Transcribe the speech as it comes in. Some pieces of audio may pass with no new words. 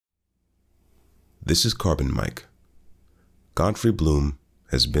This is Carbon Mike. Godfrey Bloom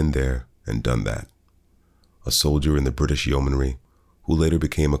has been there and done that. A soldier in the British Yeomanry who later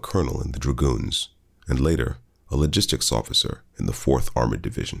became a colonel in the Dragoons and later a logistics officer in the 4th Armored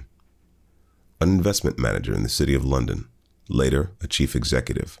Division. An investment manager in the City of London, later a chief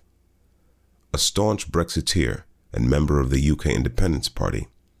executive. A staunch Brexiteer and member of the UK Independence Party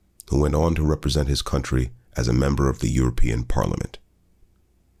who went on to represent his country as a member of the European Parliament.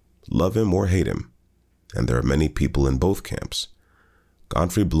 Love him or hate him, and there are many people in both camps,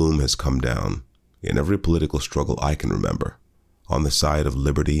 Godfrey Bloom has come down, in every political struggle I can remember, on the side of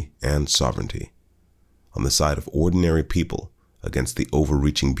liberty and sovereignty, on the side of ordinary people against the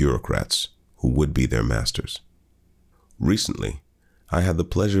overreaching bureaucrats who would be their masters. Recently, I had the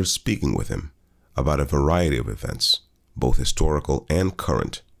pleasure of speaking with him about a variety of events, both historical and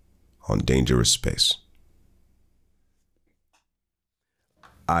current, on dangerous space.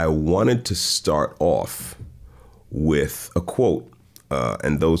 I wanted to start off with a quote,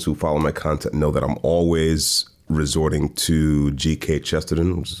 and those who follow my content know that I'm always resorting to G.K.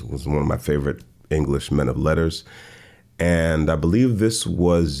 Chesterton, which was one of my favorite English men of letters. And I believe this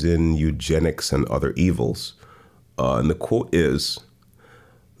was in Eugenics and Other Evils. And the quote is,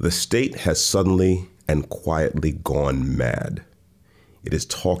 "The state has suddenly and quietly gone mad. It is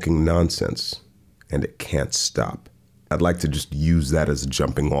talking nonsense, and it can't stop." I'd like to just use that as a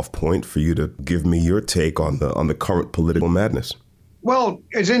jumping off point for you to give me your take on the current political madness. Well,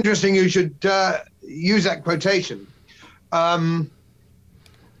 it's interesting you should use that quotation. In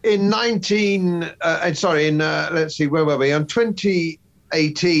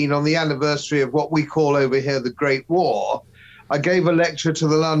 2018, on the anniversary of what we call over here the Great War, I gave a lecture to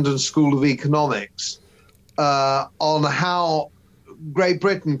the London School of Economics on how Great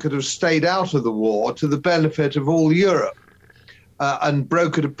Britain could have stayed out of the war to the benefit of all Europe and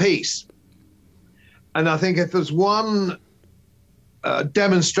brokered a peace. And I think if there's one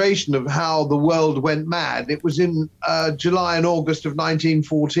demonstration of how the world went mad, it was in July and August of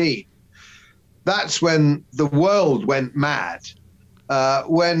 1914. That's when the world went mad,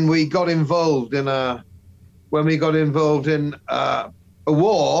 when we got involved in a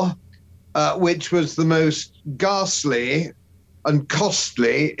war which was the most ghastly and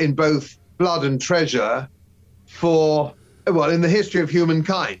costly in both blood and treasure in the history of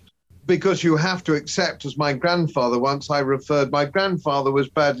humankind. Because you have to accept, as my grandfather my grandfather was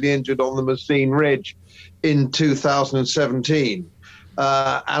badly injured on the Messines Ridge in 2017.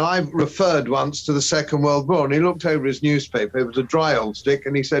 And I referred once to the Second World War, and he looked over his newspaper, it was a dry old stick,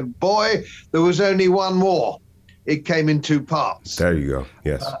 and he said, "Boy, there was only one war. It came in 2 parts." There you go,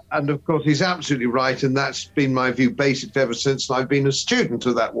 yes. And of course, he's absolutely right, and that's been my view basically ever since. I've been a student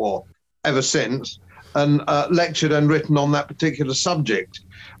of that war ever since, and lectured and written on that particular subject.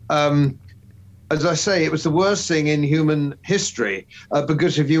 As I say, it was the worst thing in human history,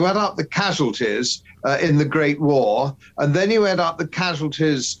 because if you add up the casualties in the Great War, and then you add up the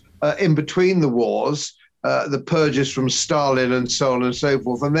casualties in between the wars, the purges from Stalin and so on and so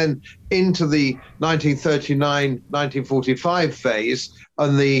forth, and then into the 1939-1945 phase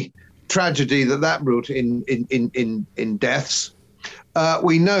and the tragedy that brought in deaths,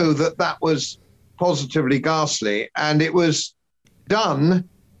 we know that was positively ghastly, and it was done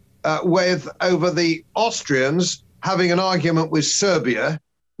over the Austrians having an argument with Serbia,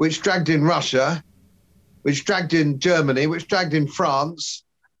 which dragged in Russia, which dragged in Germany, which dragged in France,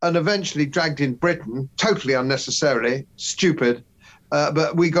 and eventually dragged in Britain, totally unnecessarily, stupid,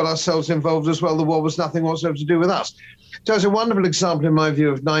 but we got ourselves involved as well. The war was nothing whatsoever to do with us. So it's a wonderful example, in my view,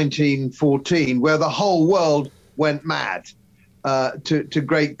 of 1914, where the whole world went mad to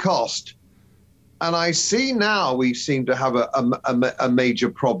great cost. And I see now we seem to have a major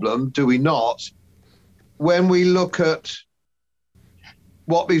problem, do we not, when we look at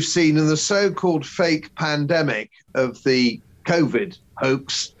what we've seen in the so-called fake pandemic of the COVID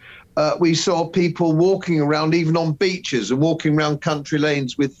hoax. We saw people walking around, even on beaches and walking around country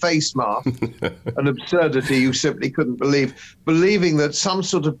lanes with face masks, an absurdity you simply couldn't believe, believing that some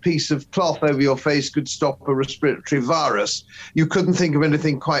sort of piece of cloth over your face could stop a respiratory virus. You couldn't think of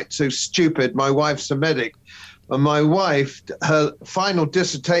anything quite so stupid. My wife's a medic, and my wife, her final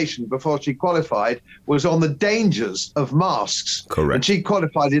dissertation before she qualified was on the dangers of masks. Correct. And she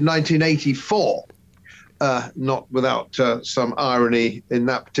qualified in 1984. Not without some irony in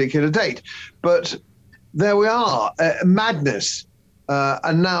that particular date. But there we are, madness.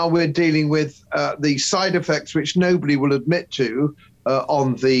 And now we're dealing with the side effects, which nobody will admit to,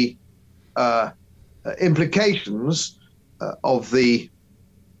 on the implications of the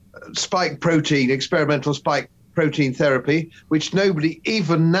experimental spike protein therapy, which nobody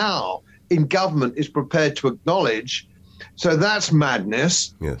even now in government is prepared to acknowledge. So that's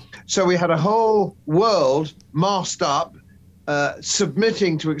madness. Yes. So we had a whole world masked up,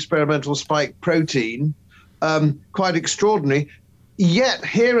 submitting to experimental spike protein, quite extraordinary. Yet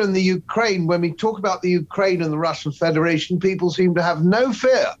here in the Ukraine, when we talk about the Ukraine and the Russian Federation, people seem to have no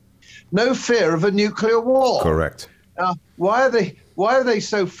fear of a nuclear war. Correct. Why are they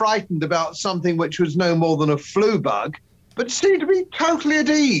so frightened about something which was no more than a flu bug, but seem to be totally at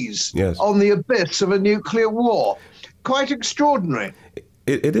ease on the abyss of a nuclear war? Quite extraordinary.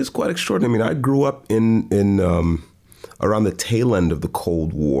 It is quite extraordinary. I mean, I grew up in around the tail end of the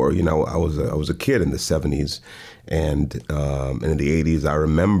Cold War. You know, I was a kid in the 70s, and in the 80s, I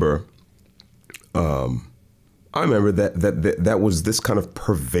remember that was this kind of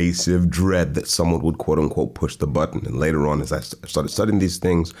pervasive dread that someone would, quote unquote, push the button. And later on, as I started studying these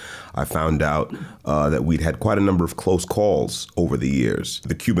things, I found out that we'd had quite a number of close calls over the years.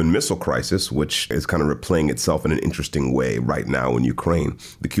 The Cuban Missile Crisis, which is kind of replaying itself in an interesting way right now in Ukraine.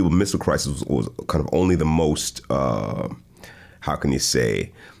 The Cuban Missile Crisis was kind of only the most, how can you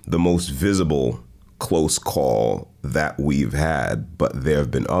say, the most visible close call that we've had, but there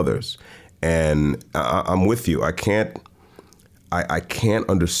have been others. And I'm with you. I can't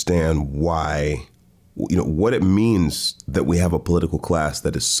understand why, you know, what it means that we have a political class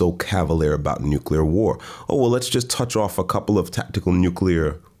that is so cavalier about nuclear war. Oh, well, let's just touch off a couple of tactical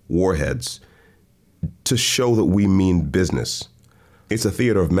nuclear warheads to show that we mean business. It's a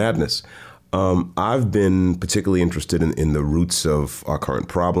theater of madness. I've been particularly interested in the roots of our current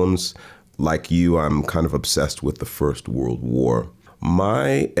problems. Like you, I'm kind of obsessed with the First World War.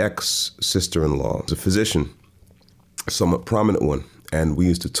 My ex-sister-in-law is a physician, a somewhat prominent one, and we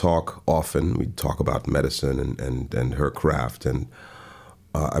used to talk often. We'd talk about medicine and her craft. And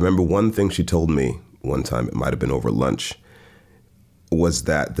I remember one thing she told me one time, it might have been over lunch, was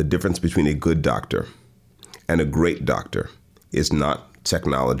that the difference between a good doctor and a great doctor is not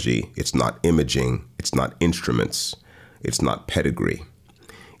technology, it's not imaging, it's not instruments, it's not pedigree.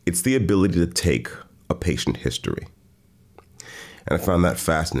 It's the ability to take a patient history. And I found that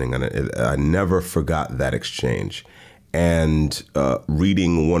fascinating, and I never forgot that exchange. And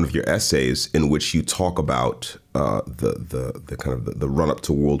reading one of your essays in which you talk about the kind of the run up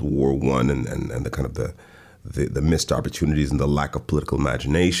to World War I and the kind of the missed opportunities and the lack of political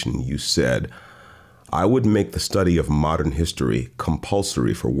imagination, you said, I would make the study of modern history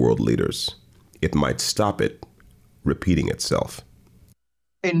compulsory for world leaders. It might stop it repeating itself.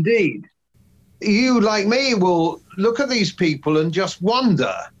 Indeed. You, like me, will look at these people and just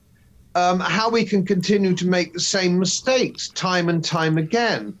wonder how we can continue to make the same mistakes time and time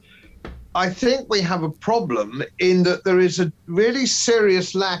again. I think we have a problem in that there is a really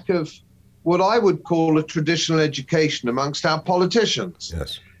serious lack of what I would call a traditional education amongst our politicians.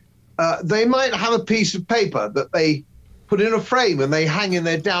 Yes. They might have a piece of paper that they put in a frame and they hang in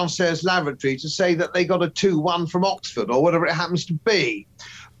their downstairs lavatory to say that they got a 2-1 from Oxford or whatever it happens to be.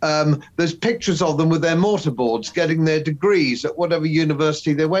 There's pictures of them with their mortarboards getting their degrees at whatever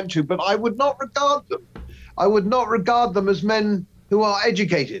university they went to, but I would not regard them. I would not regard them as men who are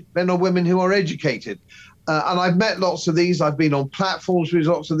educated, men or women who are educated. And I've met lots of these. I've been on platforms with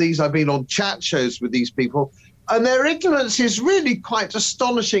lots of these. I've been on chat shows with these people. And their ignorance is really quite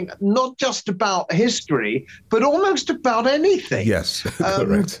astonishing, not just about history, but almost about anything. Yes,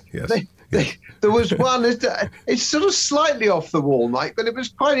 correct. Yes. There was one, it's sort of slightly off the wall, Mike, but it was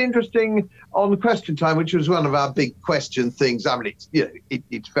quite interesting on Question Time, which was one of our big question things. I mean,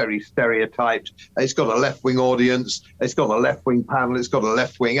 it's very stereotyped. It's got a left-wing audience. It's got a left-wing panel. It's got a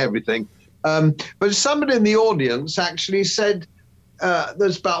left-wing everything. But somebody in the audience actually said,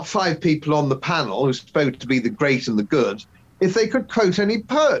 there's about 5 people on the panel who's supposed to be the great and the good, if they could quote any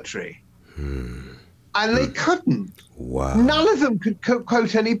poetry. And they couldn't. Wow. None of them could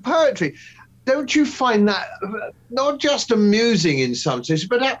quote any poetry. Don't you find that not just amusing in some sense,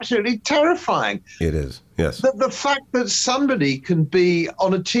 but absolutely terrifying? It is, yes. The fact that somebody can be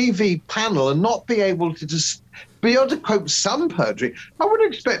on a TV panel and not be able to just be able to quote some poetry. I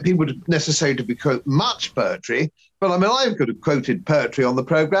wouldn't expect people to necessarily to be quote much poetry, but I mean, I could have quoted poetry on the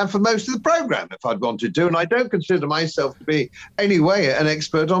program for most of the program if I'd wanted to, and I don't consider myself to be anyway an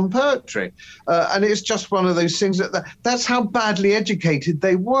expert on poetry. And it's just one of those things that's how badly educated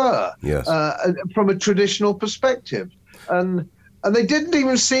they were, yes. From a traditional perspective. And they didn't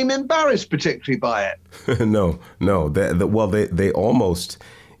even seem embarrassed particularly by it. No. They almost,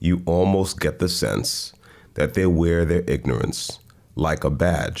 you almost get the sense that they wear their ignorance like a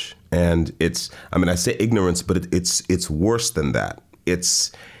badge. And I say ignorance, but it's worse than that.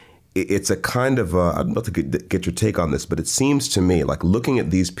 It's a kind of, I'd love to get your take on this, but it seems to me like looking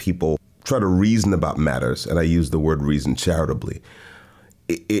at these people try to reason about matters, and I use the word reason charitably,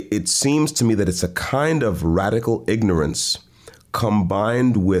 it seems to me that it's a kind of radical ignorance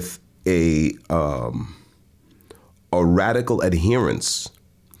combined with a radical adherence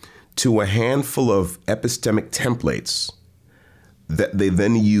to a handful of epistemic templates that they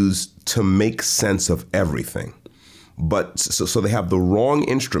then use to make sense of everything. But so they have the wrong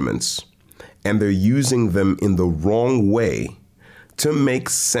instruments, and they're using them in the wrong way to make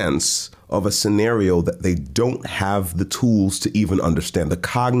sense of a scenario that they don't have the tools to even understand, the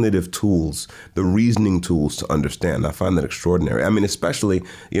cognitive tools, the reasoning tools to understand. I find that extraordinary. I mean, especially,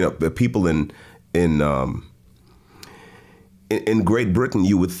 the people in Great Britain,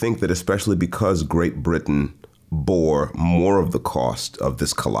 you would think that especially because Great Britain bore more of the cost of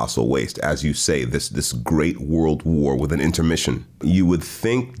this colossal waste, as you say, this great world war with an intermission, you would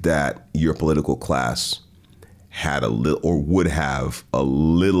think that your political class had a little, or would have a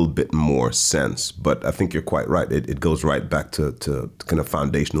little bit more sense. But I think you're quite right. It goes right back to kind of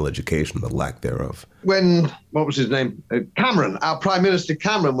foundational education, the lack thereof. When, what was his name? Cameron, our Prime Minister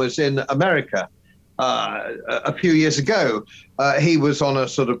Cameron was in America a few years ago. He was on a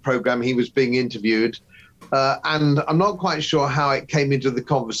sort of program, he was being interviewed. And I'm not quite sure how it came into the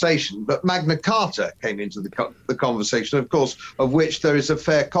conversation, but Magna Carta came into the conversation, of course, of which there is a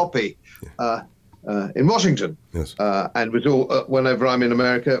fair copy in Washington. Yes. And was all, whenever I'm in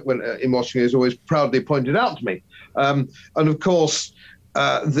America, in Washington, is always proudly pointed out to me. And of course,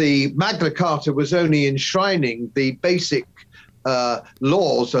 the Magna Carta was only enshrining the basic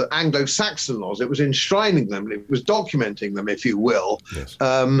laws, Anglo-Saxon laws. It was enshrining them. It was documenting them, if you will, yes.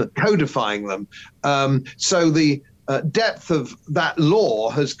 Codifying them. So the depth of that law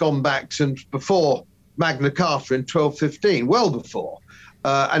has gone back since before Magna Carta in 1215, well before.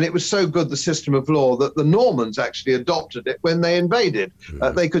 And it was so good, the system of law, that the Normans actually adopted it when they invaded.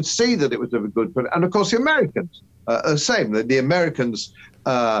 They could see that it was of a good, and of course the Americans, the same. The Americans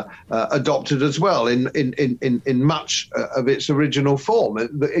adopted as well in much of its original form,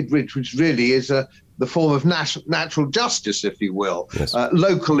 which really is the form of natural justice, if you will, yes.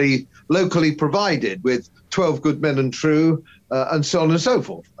 locally provided with 12 good men and true, and so on and so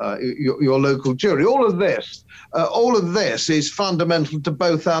forth. Your local jury. All of this is fundamental to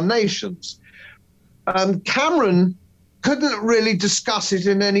both our nations. Cameron couldn't really discuss it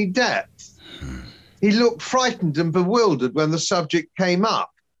in any depth. He looked frightened and bewildered when the subject came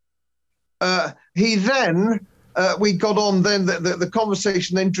up. He then, we got on then, the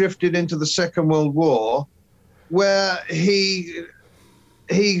conversation then drifted into the Second World War, where he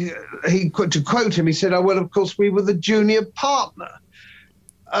to quote him, he said, "Oh, well, of course, we were the junior partner."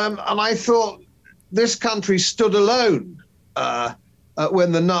 And I thought, this country stood alone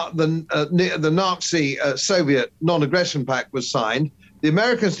when the Nazi Soviet non-aggression pact was signed. The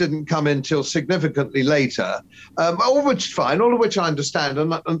Americans didn't come in till significantly later, all of which fine, all of which I understand,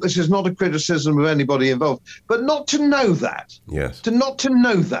 and this is not a criticism of anybody involved, but not to know that, yes, not to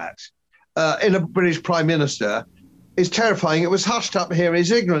know that in a British Prime Minister is terrifying. It was hushed up here. His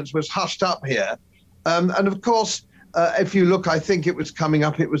ignorance was hushed up here, and of course, if you look, I think it was coming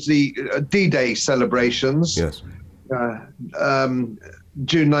up. It was the D-Day celebrations. Yes, June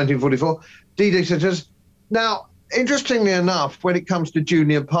 1944. D-Day celebrations. Now, interestingly enough, when it comes to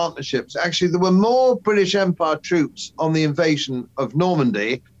junior partnerships, actually there were more British Empire troops on the invasion of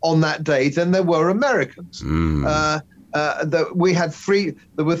Normandy on that day than there were Americans. We had three.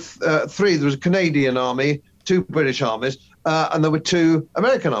 There were three. There was a Canadian army, 2 British armies, and there were 2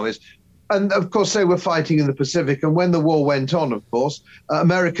 American armies. And of course, they were fighting in the Pacific. And when the war went on, of course,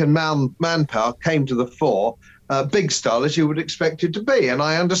 American manpower came to the fore, big style, as you would expect it to be. And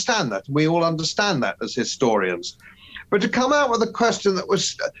I understand that. We all understand that as historians. But to come out with a question that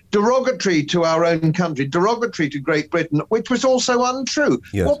was derogatory to our own country, derogatory to Great Britain, which was also untrue.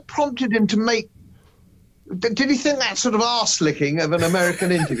 Yes. What prompted him to make... Did he think that sort of arse-licking of an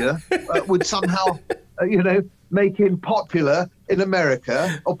American interviewer would somehow, make him popular in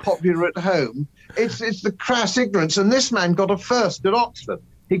America or popular at home? It's the crass ignorance. And this man got a first at Oxford.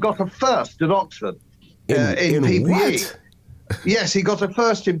 He got a first at Oxford in PPE. What? Yes, he got a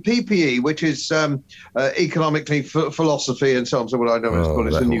first in PPE, which is economically philosophy and so on. So what I know is called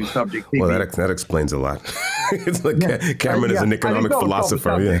it's a new subject. PPE. Well, that explains a lot. It's like Cameron is an economic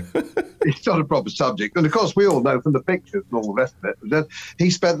philosopher. Yeah, it's not a proper subject, and of course we all know from the pictures and all the rest of it that he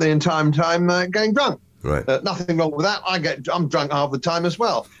spent the entire time getting drunk. Right. Nothing wrong with that. I'm drunk half the time as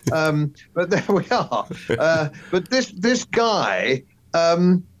well. But there we are. But this guy.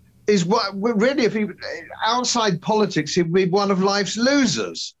 Is what really, if he outside politics, he'd be one of life's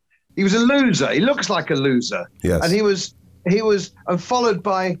losers. He was a loser. He looks like a loser. Yes. And he was followed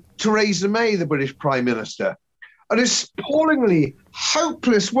by Theresa May, the British Prime Minister, an appallingly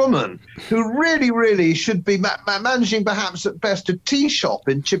hopeless woman who really should be managing perhaps at best a tea shop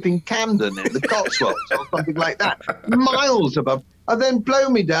in Chipping Campden in the Cotswolds or something like that, miles above. And then blow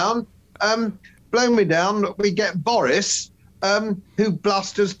me down, we get Boris, who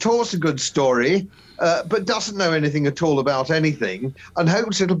blusters, talks a good story, but doesn't know anything at all about anything and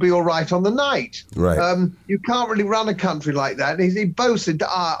hopes it'll be all right on the night. Right. You can't really run a country like that. He boasted,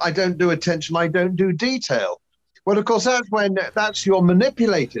 I don't do attention, I don't do detail. Well, of course, you're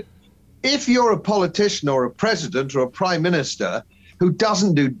manipulated. If you're a politician or a president or a prime minister who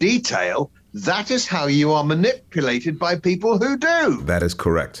doesn't do detail, that is how you are manipulated by people who do. That is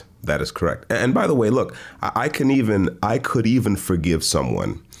correct. That is correct. And by the way, look, I could even forgive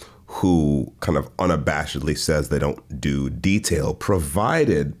someone who kind of unabashedly says they don't do detail,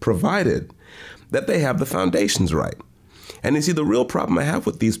 provided that they have the foundations right. And you see, the real problem I have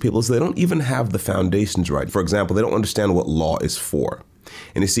with these people is they don't even have the foundations right. For example, they don't understand what law is for.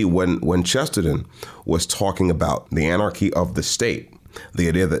 And you see, when Chesterton was talking about the anarchy of the state, the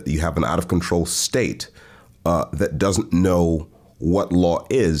idea that you have an out-of-control state that doesn't know what law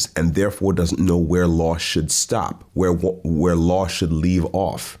is and therefore doesn't know where law should stop, where law should leave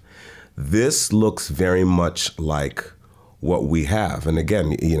off. This looks very much like what we have. And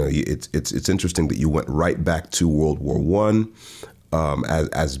again, it's interesting that you went right back to World War I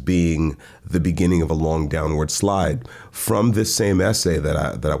as being the beginning of a long downward slide. From this same essay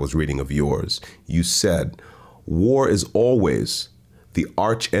that I was reading of yours, you said, war is always the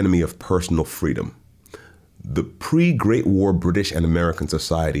arch enemy of personal freedom. The pre-Great War British and American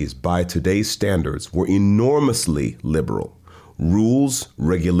societies, by today's standards, were enormously liberal. Rules,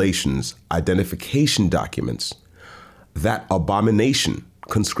 regulations, identification documents, that abomination,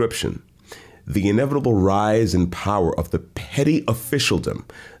 conscription, the inevitable rise in power of the petty officialdom,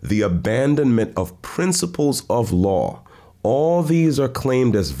 the abandonment of principles of law, all these are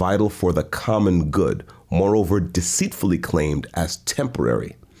claimed as vital for the common good, moreover deceitfully claimed as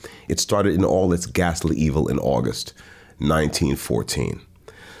temporary. It started in all its ghastly evil in August 1914.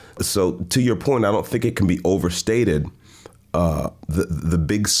 So to your point, I don't think it can be overstated the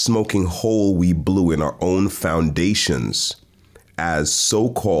big smoking hole we blew in our own foundations as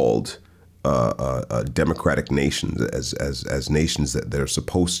so-called democratic nations, as nations that they're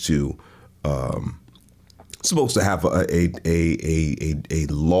supposed to have a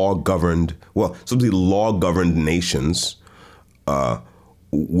law-governed, law-governed nations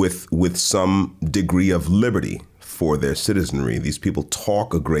with some degree of liberty for their citizenry. These people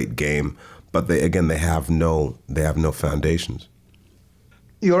talk a great game, but they have no foundations.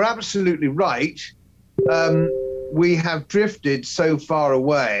 You're absolutely right. We have drifted so far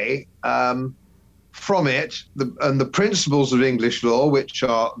away from it, and the principles of English law, which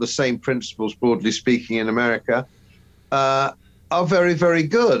are the same principles, broadly speaking, in America, are very, very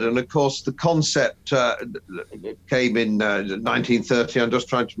good. And of course, the concept came in 1930. I'm just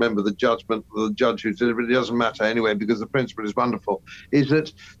trying to remember the judgment of the judge who did it, but it doesn't matter anyway, because the principle is wonderful, is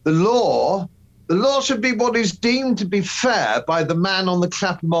that the law should be what is deemed to be fair by the man on the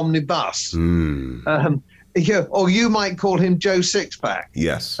Clapham omnibus. Or you might call him Joe Sixpack.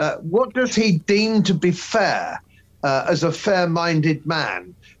 Yes. What does he deem to be fair as a fair-minded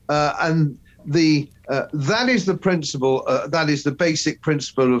man? And that is the principle, that is the basic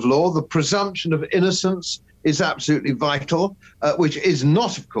principle of law. The presumption of innocence is absolutely vital, which is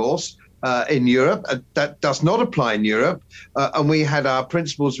not, of course, in Europe. That does not apply in Europe. And we had our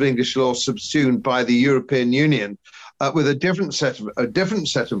principles of English law subsumed by the European Union with a different set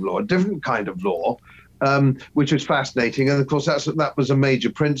of law, a different kind of law. Which is fascinating. And of course, that was a major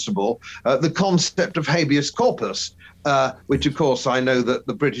principle. The concept of habeas corpus, which of course I know that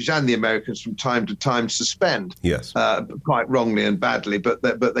the British and the Americans from time to time suspend. Yes. Quite wrongly and badly, but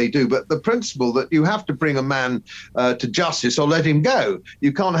they do. But the principle that you have to bring a man to justice or let him go.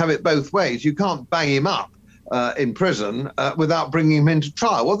 You can't have it both ways. You can't bang him up in prison without bringing him into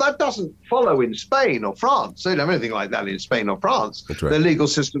trial. Well, that doesn't follow in Spain or France. They don't have anything like that in Spain or France. That's right. Their legal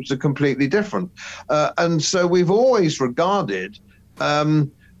systems are completely different. And so we've always regarded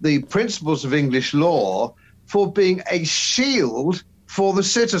the principles of English law for being a shield for the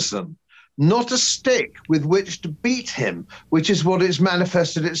citizen, not a stick with which to beat him, which is what it's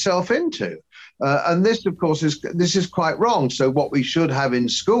manifested itself into. And this, of course, is quite wrong. So what we should have in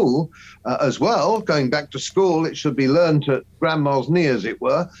school as well, going back to school, it should be learned at grandma's knee, as it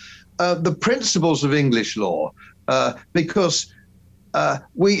were, the principles of English law, because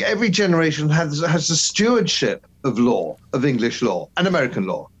every generation has a stewardship of law, of English law and American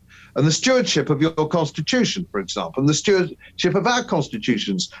law. and the stewardship of your constitution, for example, and the stewardship of our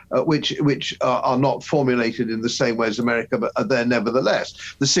constitutions, which are not formulated in the same way as America, but are there nevertheless.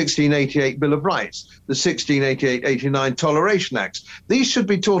 The 1688 Bill of Rights, the 1688-89 Toleration Acts. These should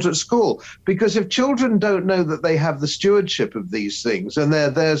be taught at school, because if children don't know that they have the stewardship of these things and they're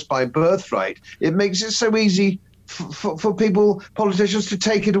theirs by birthright, it makes it so easy for people, politicians, to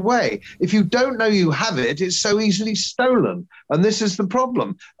take it away. If you don't know you have it, it's so easily stolen. And this is the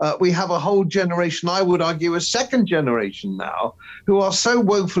problem. We have a whole generation, I would argue a second generation now, who are so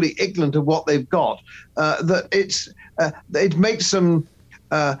woefully ignorant of what they've got that it makes them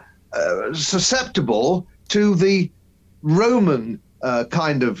susceptible to the Roman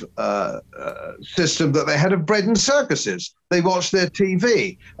kind of system that they had of bread and circuses. They watch their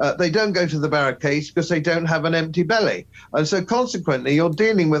TV. They don't go to the barricades because they don't have an empty belly. And so consequently, you're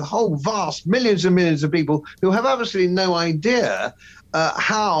dealing with whole vast millions and millions of people who have absolutely no idea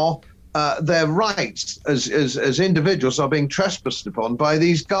how their rights as individuals are being trespassed upon by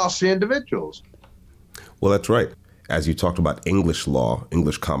these ghastly individuals. Well, that's right. As you talked about English law,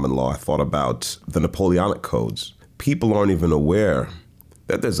 English common law, I thought about the Napoleonic codes. People aren't even aware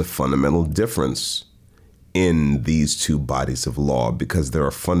that there's a fundamental difference in these two bodies of law, because there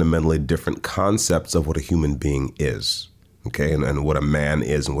are fundamentally different concepts of what a human being is, okay, and what a man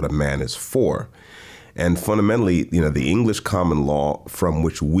is and what a man is for. And fundamentally, the English common law from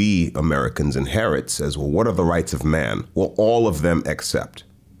which we Americans inherit says, well, what are the rights of man? Well, all of them except,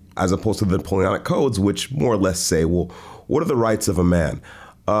 as opposed to the Napoleonic codes, which more or less say, well, what are the rights of a man?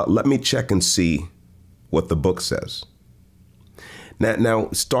 Let me check and see what the book says. Now,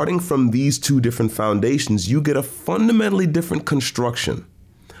 starting from these two different foundations, you get a fundamentally different construction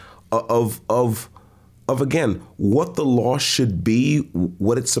of again, what the law should be,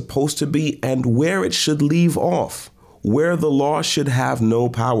 what it's supposed to be, and where it should leave off, where the law should have no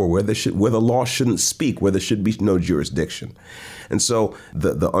power, where the law shouldn't speak, where there should be no jurisdiction. And so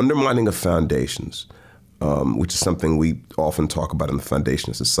the undermining of foundations, which is something we often talk about in the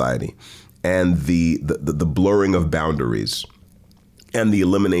foundation of society, and the blurring of boundaries and the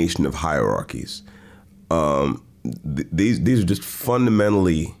elimination of hierarchies. These are just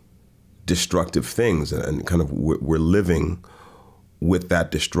fundamentally destructive things, and kind of we're living with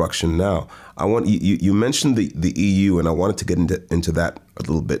that destruction now. You mentioned the EU, and I wanted to get into that a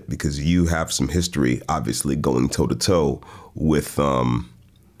little bit, because you have some history, obviously, going toe to toe with the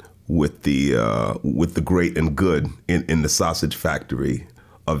great and good in the sausage factory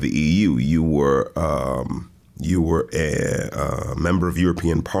of the EU. You were a member of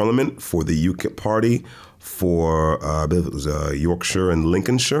European Parliament for the UKIP party for I believe it was Yorkshire and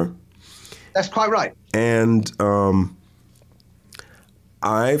Lincolnshire. That's quite right. And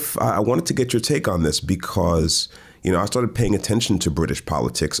I wanted to get your take on this, because I started paying attention to British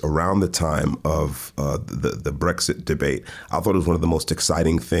politics around the time of the Brexit debate. I thought it was one of the most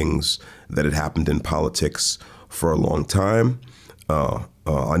exciting things that had happened in politics for a long time.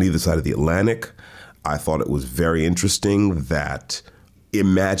 On either side of the Atlantic, I thought it was very interesting that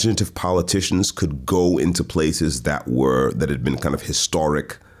imaginative politicians could go into places that had been kind of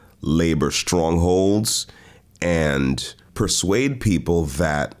historic labor strongholds and persuade people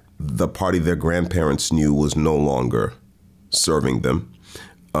that the party their grandparents knew was no longer serving them,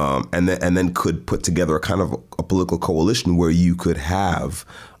 and then could put together a kind of a political coalition where you could have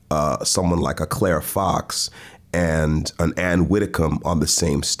someone like a Claire Fox and an Anne Widdecombe on the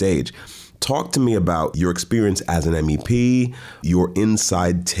same stage. Talk to me about your experience as an MEP, your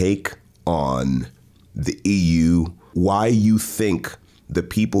inside take on the EU, why you think the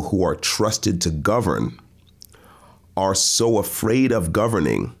people who are trusted to govern are so afraid of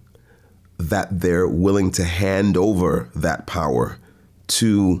governing that they're willing to hand over that power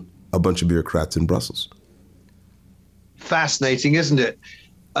to a bunch of bureaucrats in Brussels. Fascinating, isn't it?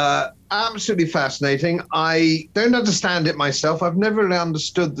 Absolutely fascinating. I don't understand it myself. I've never really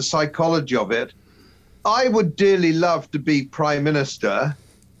understood the psychology of it. I would dearly love to be prime minister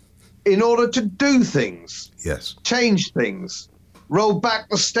in order to do things. Yes. Change things, roll back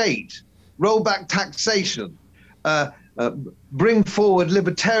the state, roll back taxation, bring forward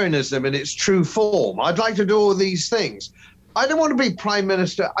libertarianism in its true form. I'd like to do all these things. I don't want to be prime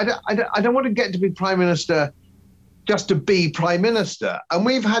minister. I don't want to get to be prime minister just to be prime minister. And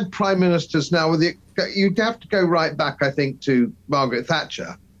we've had prime ministers now you'd have to go right back, I think, to Margaret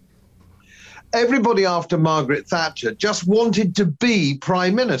Thatcher. Everybody after Margaret Thatcher just wanted to be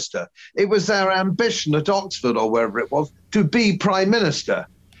prime minister. It was their ambition at Oxford or wherever it was to be prime minister,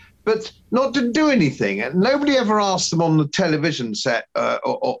 but not to do anything. And nobody ever asked them on the television set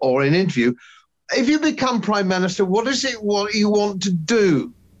or in interview, if you become prime minister, what is it what you want to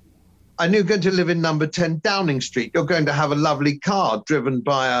do? and you're going to live in number 10 Downing Street. You're going to have a lovely car driven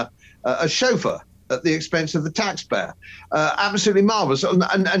by a chauffeur at the expense of the taxpayer. Absolutely marvelous.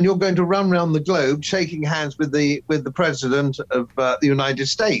 And you're going to run around the globe shaking hands with the president of the United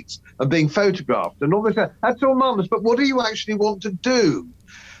States and being photographed and all this. That's all marvelous. But what do you actually want to do?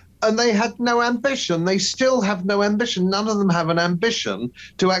 And they had no ambition. They still have no ambition. None of them have an ambition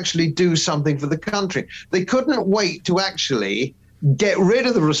to actually do something for the country. They couldn't wait to actually get rid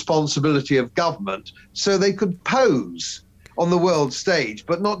of the responsibility of government so they could pose on the world stage,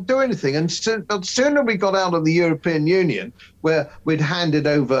 but not do anything. And sooner we got out of the European Union, where we'd handed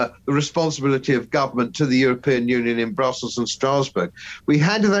over the responsibility of government to the European Union in Brussels and Strasbourg, we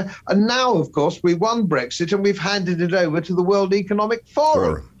handed that. And now, of course, we won Brexit and we've handed it over to the World Economic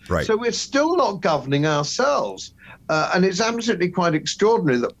Forum. Right. So we're still not governing ourselves. And it's absolutely quite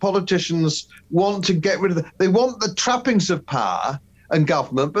extraordinary that politicians want to get rid of they want the trappings of power and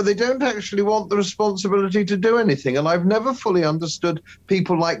government, but they don't actually want the responsibility to do anything. And I've never fully understood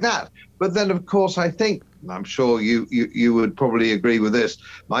people like that. But then, of course, I think, and I'm sure you would probably agree with this,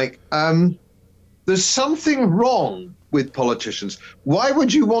 Mike, there's something wrong with politicians. Why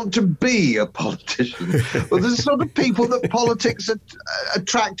would you want to be a politician? Well, there's the sort of people that politics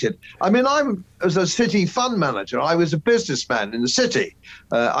attracted. I mean, as a city fund manager, I was a businessman in the city.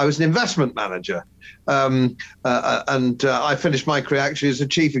 I was an investment manager. And I finished my career actually as a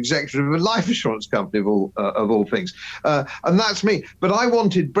chief executive of a life insurance company of all things. And that's me. But I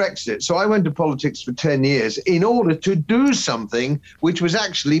wanted Brexit. So I went to politics for 10 years in order to do something which was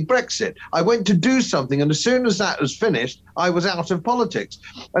actually Brexit. I went to do something. And as soon as that was finished, I was out of politics.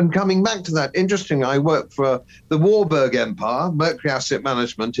 And coming back to that, interesting, I worked for the Warburg Empire, Mercury Asset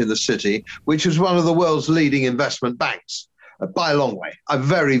Management in the city, which was one of the world's leading investment banks. By a long way, a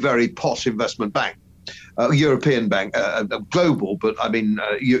very, very posh investment bank, European bank, global, but I mean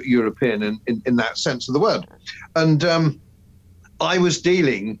European in that sense of the word. And I was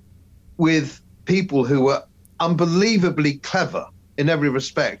dealing with people who were unbelievably clever in every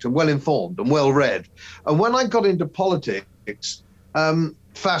respect and well-informed and well-read. And when I got into politics,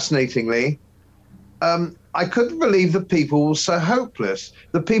 fascinatingly, I couldn't believe that people were so hopeless,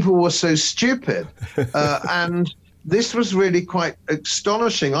 that people were so stupid. And this was really quite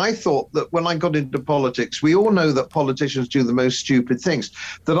astonishing. I thought that when I got into politics, we all know that politicians do the most stupid things,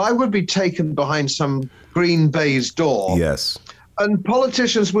 that I would be taken behind some green baize door. Yes. And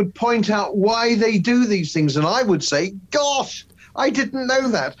politicians would point out why they do these things. And I would say, gosh, I didn't know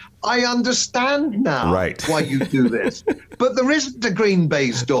that. I understand now why you do this. But there isn't a green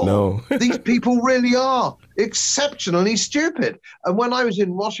baize door. No. These people really are exceptionally stupid. And when I was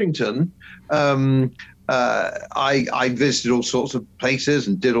in Washington, I visited all sorts of places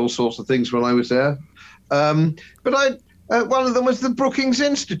and did all sorts of things when I was there. But one of them was the Brookings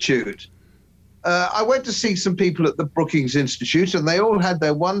Institute. I went to see some people at the Brookings Institute, and they all had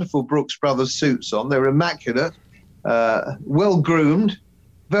their wonderful Brooks Brothers suits on. They were immaculate, well-groomed,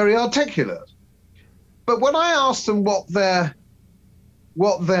 very articulate. But when I asked them what their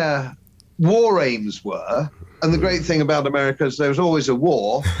war aims were, and the great thing about America is there's always a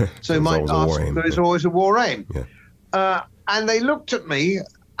war, so you might ask, there's always a war aim. Yeah. And they looked at me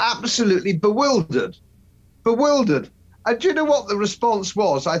absolutely bewildered. And do you know what the response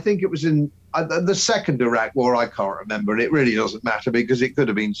was? I think it was in the second Iraq war. I can't remember. It really doesn't matter because it could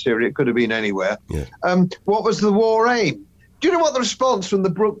have been Syria. It could have been anywhere. Yeah. What was the war aim? Do you know what the response from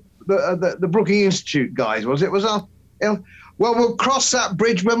the Brookings Institute guys was? It was, well, we'll cross that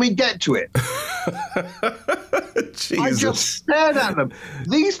bridge when we get to it. I just stared at them.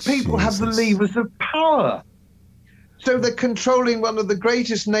 These people have the levers of power. So they're controlling one of the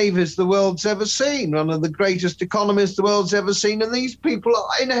greatest navies the world's ever seen, one of the greatest economies the world's ever seen, and these people are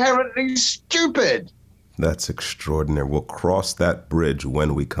inherently stupid. That's extraordinary. We'll cross that bridge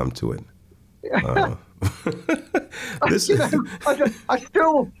when we come to it. I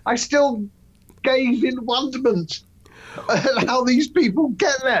still gaze in wonderment at how these people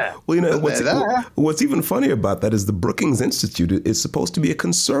get there. Well, you know, what's even funnier about that is the Brookings Institute is supposed to be a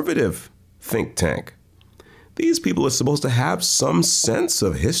conservative think tank. These people are supposed to have some sense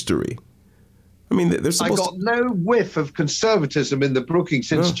of history. I mean, they're supposed I got no whiff of conservatism in the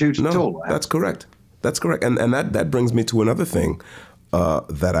Brookings Institute at all. That's correct. That's correct. And that brings me to another thing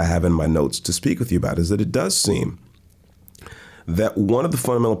that I have in my notes to speak with you about, is that it does seem that one of the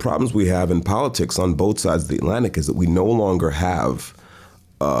fundamental problems we have in politics on both sides of the Atlantic is that we no longer have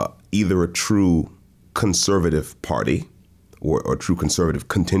either a true conservative party or a true conservative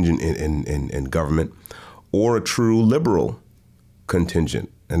contingent in government, or a true liberal contingent.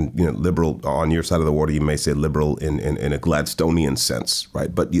 And liberal on your side of the water, you may say liberal in a Gladstonian sense,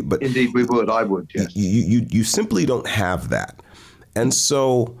 right? But indeed, I would, yes. You simply don't have that, and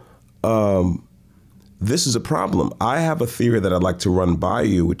so this is a problem. I have a theory that I'd like to run by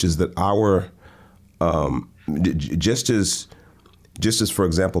you, which is that our just as for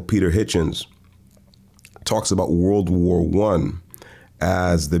example, Peter Hitchens talks about World War I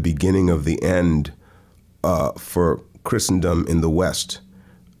as the beginning of the end for Christendom in the West.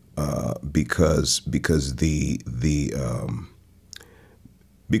 Because the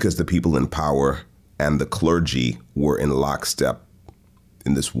people in power and the clergy were in lockstep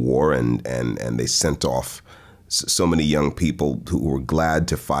in this war, and they sent off so many young people who were glad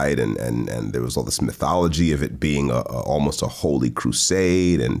to fight, and there was all this mythology of it being almost a holy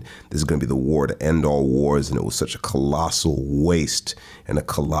crusade, and this is going to be the war to end all wars, and it was such a colossal waste and a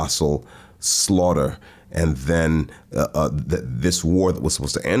colossal slaughter. And then this war that was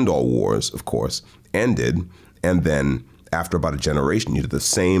supposed to end all wars, of course, ended. And then after about a generation, you did the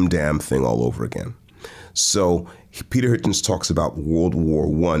same damn thing all over again. So Peter Hitchens talks about World War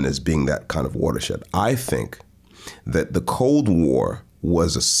I as being that kind of watershed. I think that the Cold War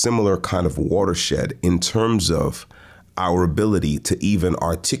was a similar kind of watershed in terms of our ability to even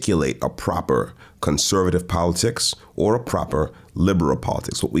articulate a proper conservative politics or a proper liberal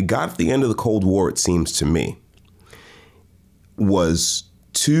politics. What we got at the end of the Cold War, it seems to me, was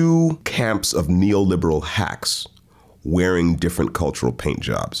two camps of neoliberal hacks wearing different cultural paint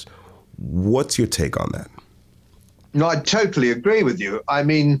jobs. What's your take on that? No, I totally agree with you. I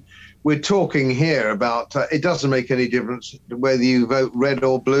mean, we're talking here about it doesn't make any difference whether you vote red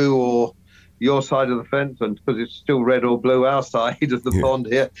or blue or your side of the fence, and because it's still red or blue, our side of the pond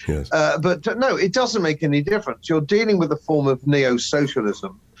here. Yes. But no, it doesn't make any difference. You're dealing with a form of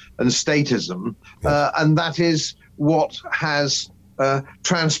neo-socialism and statism, and that is what has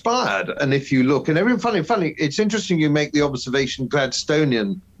transpired. And if you look, and funny, it's interesting you make the observation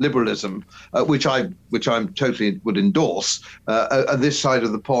Gladstonian liberalism, which I'm totally would endorse. On this side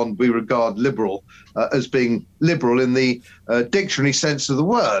of the pond, we regard liberal as being liberal in the dictionary sense of the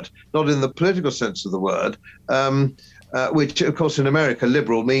word, not in the political sense of the word. Which, of course, in America,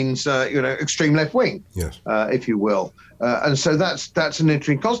 liberal means extreme left wing, yes, if you will, and so that's an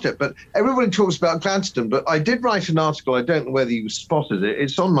interesting concept. But everybody talks about Gladstone. But I did write an article. I don't know whether you spotted it.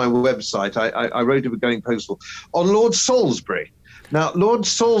 It's on my website. I wrote it with Going Postal on Lord Salisbury. Now, Lord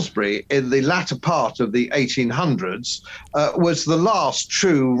Salisbury, in the latter part of the 1800s, was the last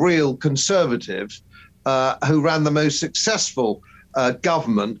true, real conservative who ran the most successful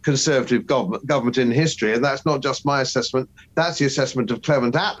conservative government in history. And that's not just my assessment, that's the assessment of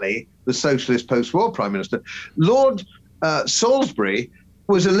Clement Attlee, the socialist post-war prime minister. Lord Salisbury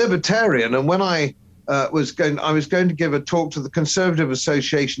was a libertarian, and when I was going to give a talk to the Conservative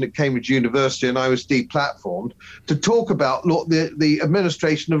Association at Cambridge University, and I was deplatformed to talk about the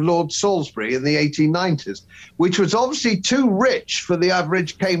administration of Lord Salisbury in the 1890s, which was obviously too rich for the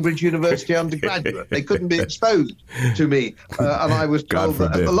average Cambridge University undergraduate. They couldn't be exposed to me, and I was told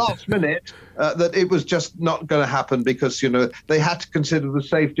that at the last minute that it was just not going to happen because they had to consider the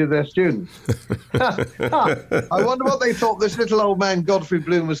safety of their students. I wonder what they thought this little old man Godfrey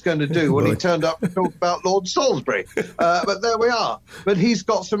Bloom was going to do when he turned up to talk about Lord Salisbury. But there we are. But he's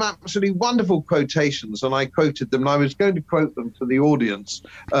got some absolutely wonderful quotations, and I quoted them, and I was going to quote them to the audience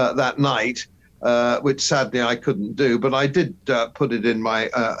that night, which sadly I couldn't do, but I did put it in my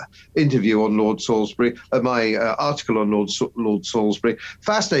interview on Lord Salisbury, my article on Lord Salisbury.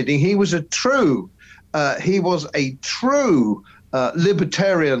 Fascinating. He was a true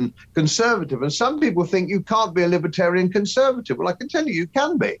libertarian conservative, and some people think you can't be a libertarian conservative. Well, I can tell you, you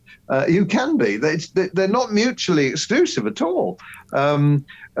can be. You can be. They're not mutually exclusive at all.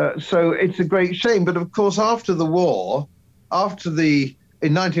 So it's a great shame. But of course, after the war,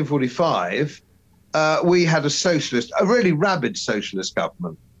 in 1945, we had a really rabid socialist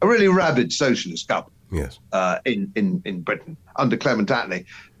government. Yes. In Britain under Clement Attlee,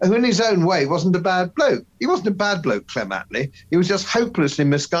 who in his own way wasn't a bad bloke. He wasn't a bad bloke, Clement Attlee. He was just hopelessly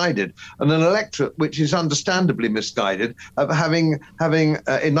misguided, and an electorate which is understandably misguided of having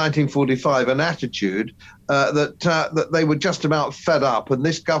in 1945 an attitude that they were just about fed up. And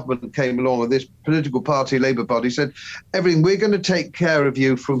this government came along, and this political party, Labour Party, said, "Everything, we're going to take care of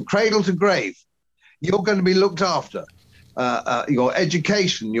you from cradle to grave. You're going to be looked after. Your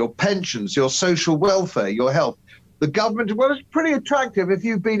education, your pensions, your social welfare, your health." The government, well, it's pretty attractive if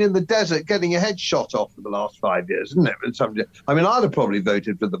you've been in the desert getting your head shot off for the last 5 years, isn't it? I mean, I'd have probably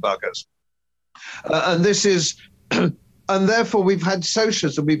voted for the buggers. And this is And therefore, we've had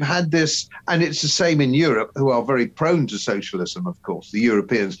socialism. We've had this, and it's the same in Europe, who are very prone to socialism, of course. The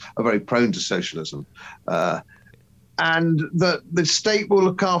Europeans are very prone to socialism. And that the state will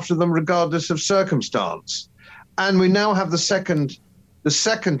look after them regardless of circumstance. And we now have the second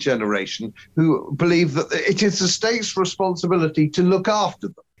generation who believe that it is the state's responsibility to look after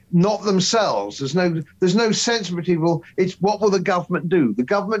them, not themselves. There's no sense between, well, it's what will the government do? The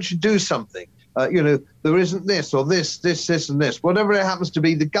government should do something. There isn't this or this, and this. Whatever it happens to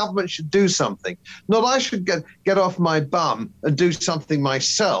be, the government should do something. Not I should get off my bum and do something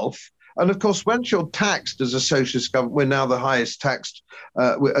myself. And of course, once you're taxed as a socialist government, we're now the highest taxed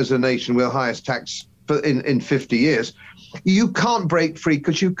as a nation. We're highest taxed in 50 years. You can't break free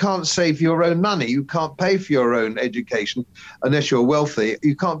because you can't save your own money. You can't pay for your own education unless you're wealthy.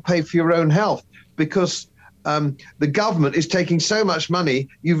 You can't pay for your own health because the government is taking so much money,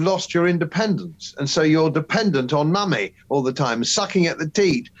 you've lost your independence. And so you're dependent on mummy all the time, sucking at the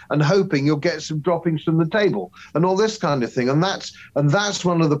teat and hoping you'll get some droppings from the table and all this kind of thing. And that's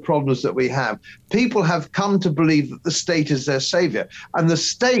one of the problems that we have. People have come to believe that the state is their savior. And the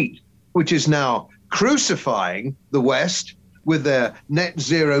state, which is now crucifying the West with their net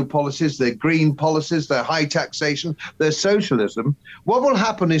zero policies, their green policies, their high taxation, their socialism, what will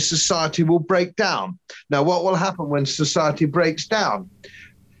happen is society will break down. Now, what will happen when society breaks down?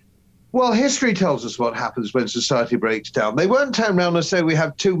 Well, history tells us what happens when society breaks down. They won't turn around and say we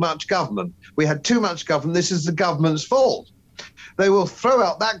have too much government. We had too much government. This is the government's fault. They will throw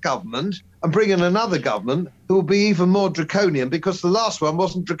out that government and bring in another government who will be even more draconian because the last one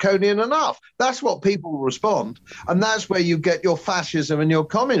wasn't draconian enough. That's what people will respond. And that's where you get your fascism and your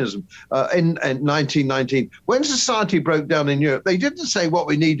communism. In 1919, when society broke down in Europe, they didn't say what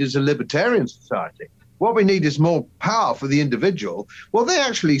we need is a libertarian society. What we need is more power for the individual. What they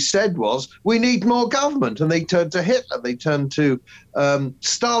actually said was, we need more government. And they turned to Hitler, they turned to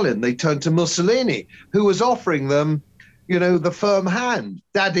Stalin, they turned to Mussolini, who was offering them the firm hand.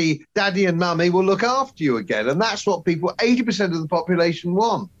 Daddy and mummy will look after you again. And that's what 80% of the population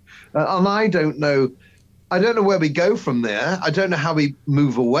want. And I don't know where we go from there. I don't know how we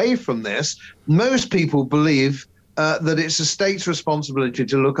move away from this. Most people believe that it's the state's responsibility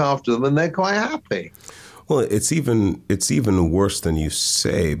to look after them, and they're quite happy. Well, it's even worse than you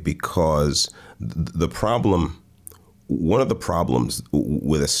say, because one of the problems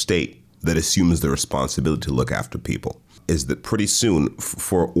with a state that assumes the responsibility to look after people is that pretty soon,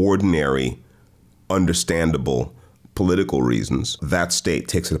 for ordinary, understandable political reasons, that state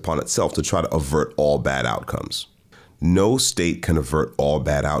takes it upon itself to try to avert all bad outcomes. No state can avert all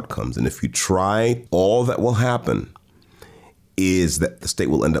bad outcomes. And if you try, all that will happen is that the state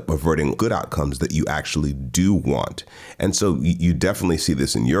will end up averting good outcomes that you actually do want. And so you definitely see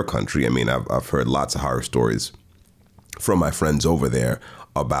this in your country. I mean, I've heard lots of horror stories from my friends over there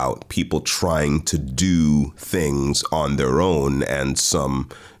about people trying to do things on their own and some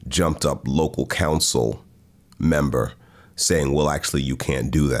jumped up local council member saying, well, actually, you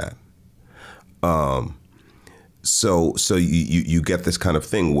can't do that. So you get this kind of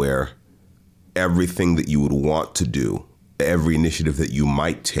thing where everything that you would want to do, every initiative that you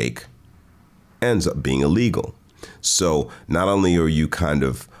might take, ends up being illegal. So not only are you kind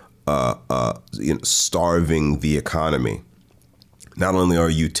of starving the economy, not only are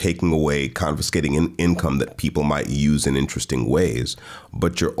you taking away, confiscating income that people might use in interesting ways,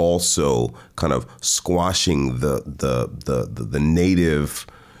 but you're also kind of squashing the native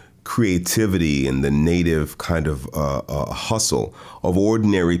creativity and the native kind of hustle of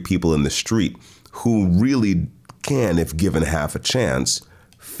ordinary people in the street who really can, if given half a chance,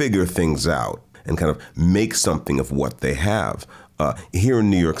 figure things out and kind of make something of what they have. Here in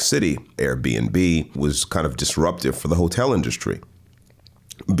New York City, Airbnb was kind of disruptive for the hotel industry,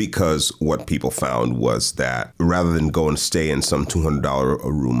 because what people found was that rather than go and stay in some $200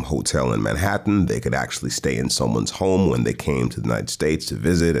 a room hotel in Manhattan, they could actually stay in someone's home when they came to the United States to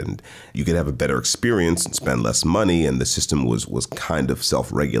visit, and you could have a better experience and spend less money, and the system was kind of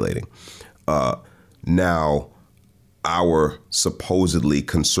self-regulating. Now, our supposedly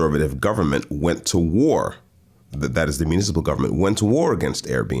conservative government went to war. That is, the municipal government went to war against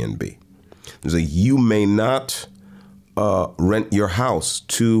Airbnb. There's you may not rent your house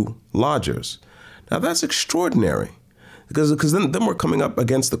to lodgers. Now, that's extraordinary, because then we're coming up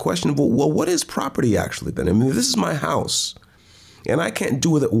against the question of, well, what is property actually then? I mean, this is my house, and I can't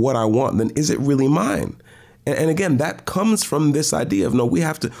do with it what I want. Then is it really mine? And again, that comes from this idea of, no, we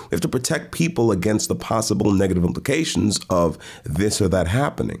have to protect people against the possible negative implications of this or that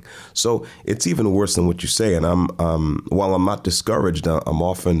happening. So it's even worse than what you say. And while I'm not discouraged, I'm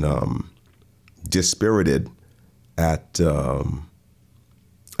often dispirited at the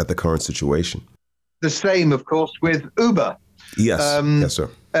current situation. The same, of course, with Uber. Yes, yes, sir.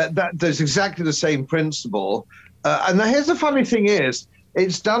 There's exactly the same principle. And here's the funny thing is,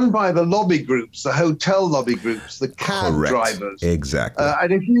 it's done by the lobby groups, the hotel lobby groups, the cab drivers. Exactly.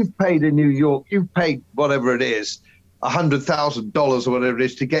 And if you've paid in New York, you've paid whatever it is, $100,000 or whatever it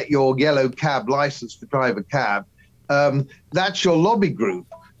is to get your yellow cab license to drive a cab. That's your lobby group.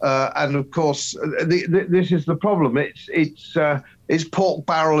 And of course, this is the problem. It's pork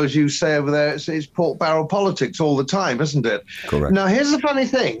barrel, as you say over there. It's pork barrel politics all the time, isn't it? Correct. Now, here's the funny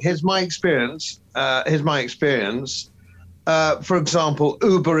thing. Here's my experience. For example,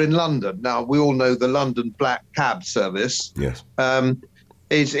 Uber in London. Now, we all know the London black cab service. Yes.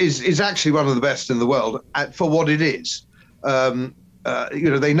 Is actually one of the best in the world for what it is.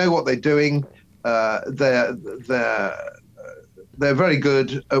 They know what they're doing. They're very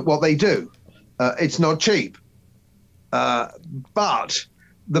good at what they do. It's not cheap. But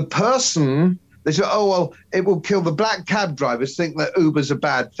the person, they say, oh, well, it will kill the black cab drivers, think that Uber's a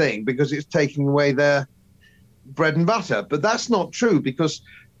bad thing because it's taking away their bread and butter. But that's not true, because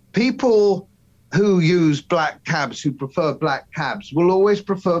people who use black cabs, who prefer black cabs, will always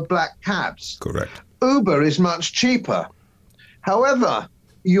prefer black cabs. Correct. Uber is much cheaper. However,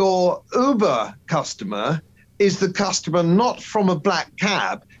 your Uber customer is the customer not from a black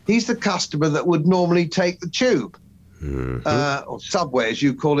cab. He's the customer that would normally take the tube. Or subway, as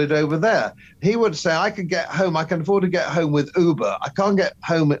you call it over there. He would say, I can get home, I can afford to get home with Uber. I can't get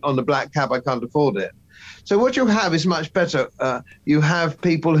home on the black cab, I can't afford it. So what you have is much better. You have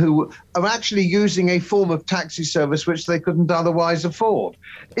people who are actually using a form of taxi service which they couldn't otherwise afford.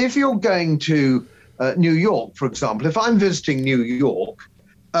 If you're going to New York, for example, if I'm visiting New York,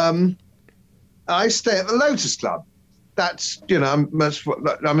 I stay at the Lotus Club. That's, I'm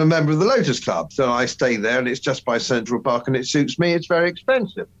a member of the Lotus Club, so I stay there, and it's just by Central Park, and it suits me. It's very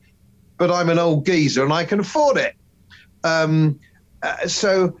expensive, but I'm an old geezer and I can afford it.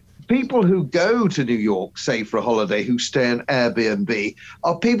 So people who go to New York, say for a holiday, who stay in Airbnb,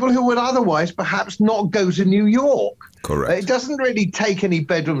 are people who would otherwise perhaps not go to New York. Correct. It doesn't really take any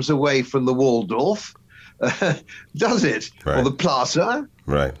bedrooms away from the Waldorf, does it? Right. Or the Plaza,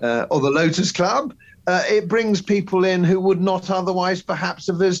 right? Or the Lotus Club. It brings people in who would not otherwise perhaps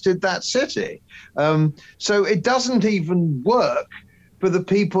have visited that city. So it doesn't even work for the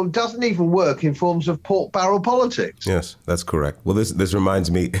people. It doesn't even work in forms of pork barrel politics. Yes, that's correct. Well, this reminds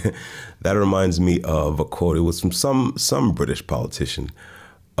me, that reminds me of a quote. It was from some British politician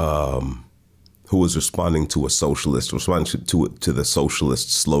who was responding to the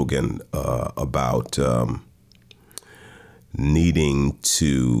socialist slogan about needing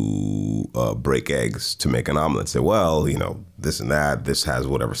to break eggs to make an omelet. Say, well, this and that, this has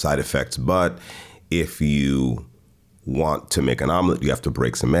whatever side effects, but if you want to make an omelet, you have to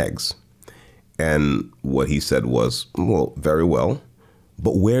break some eggs. And what he said was, well, very well,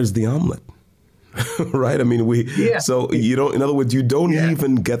 but where's the omelet? Right? I mean, so you don't, in other words, you don't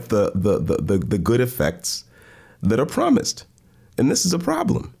even get the good effects that are promised. And this is a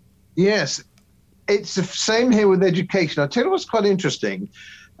problem. Yes. It's the same here with education. I'll tell you what's quite interesting.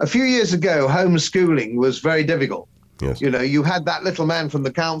 A few years ago, homeschooling was very difficult. Yes. You had that little man from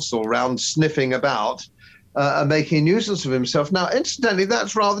the council around sniffing about and making a nuisance of himself. Now, incidentally,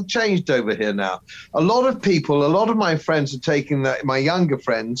 that's rather changed over here now. A lot of my friends are taking my younger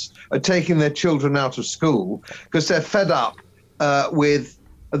friends are taking their children out of school because they're fed up with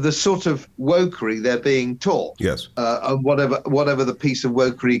the sort of wokery they're being taught. Yes. And whatever the piece of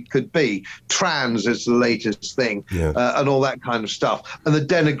wokery could be. Trans is the latest thing, and all that kind of stuff. And the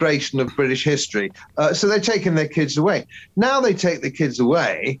denigration of British history. So they're taking their kids away. Now they take the kids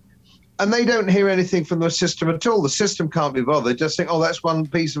away, and they don't hear anything from the system at all. The system can't be bothered. They just think, oh, that's one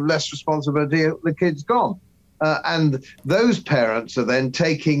piece of less responsibility. The kid's gone. And those parents are then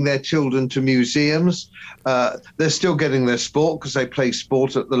taking their children to museums. They're still getting their sport because they play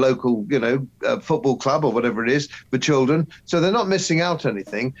sport at the local, football club or whatever it is for children. So they're not missing out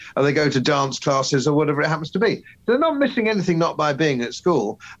anything. And they go to dance classes or whatever it happens to be. They're not missing anything, not by being at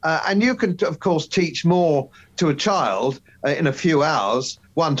school. And you can, of course, teach more to a child in a few hours,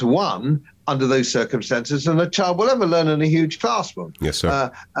 one-to-one, under those circumstances, and a child will ever learn in a huge classroom. Yes,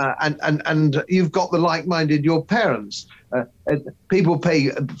 sir. And you've got the like-minded, your parents. People pay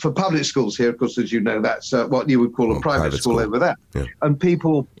for public schools here, of course, as you know, that's what you would call a private school over there. Yeah. And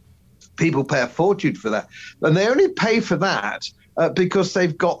people pay a fortune for that. And they only pay for that because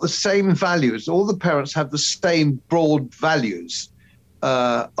they've got the same values. All the parents have the same broad values.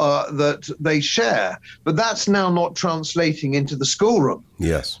 that they share. But that's now not translating into the schoolroom.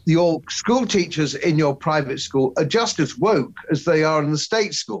 Yes. Your school teachers in your private school are just as woke as they are in the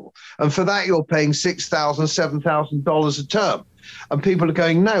state school. And for that, you're paying $6,000, $7,000 a term. And people are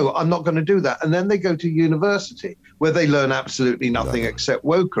going, no, I'm not going to do that. And then they go to university where they learn absolutely nothing except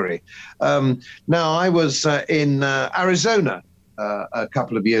wokery. Now, I was in Arizona a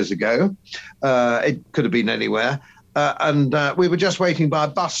couple of years ago. It could have been anywhere. And we were just waiting by a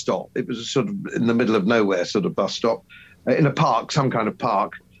bus stop. It was a sort of in the middle of nowhere sort of bus stop in a park, some kind of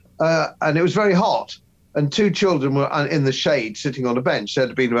park. And it was very hot. And two children were in the shade sitting on a bench.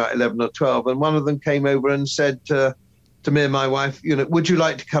 They'd been about 11 or 12. And one of them came over and said to me and my wife, would you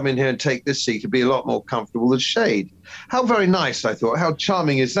like to come in here and take this seat? It'd be a lot more comfortable than shade. How very nice, I thought. How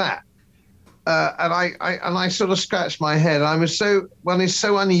charming is that? And I sort of scratched my head. One is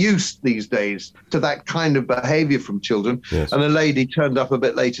so unused these days to that kind of behavior from children. Yes. And a lady turned up a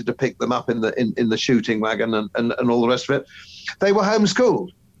bit later to pick them up in the shooting wagon and all the rest of it. They were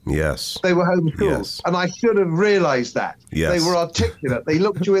homeschooled. Yes. They were homeschooled. Yes. And I should have realized that. Yes. They were articulate. They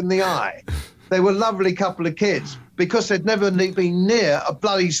looked you in the eye. They were a lovely couple of kids because they'd never been near a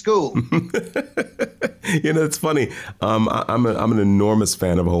bloody school. It's funny. I'm an enormous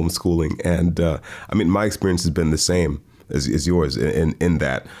fan of homeschooling. And my experience has been the same as yours in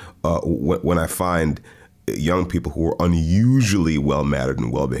that when I find young people who are unusually well-mannered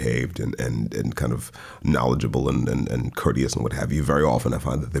and well-behaved and kind of knowledgeable and courteous and what have you, very often I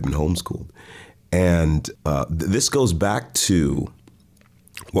find that they've been homeschooled. And this goes back to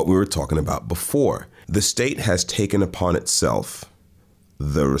what we were talking about before. The state has taken upon itself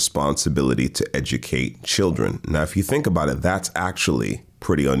the responsibility to educate children. Now, if you think about it, that's actually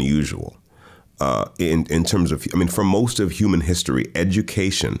pretty unusual in terms of, for most of human history,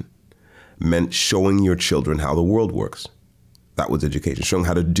 education meant showing your children how the world works. That was education. Showing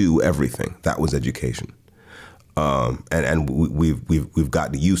how to do everything. That was education. And we've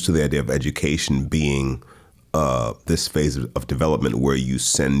gotten used to the idea of education being this phase of development where you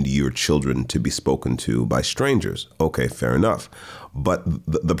send your children to be spoken to by strangers. Okay, fair enough. But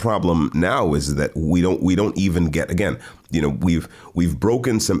the problem now is that we don't even get, again, we've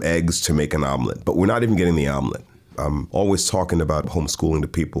broken some eggs to make an omelet, but we're not even getting the omelet. I'm always talking about homeschooling to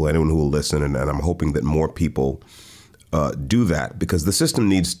people, anyone who will listen, and I'm hoping that more people do that because the system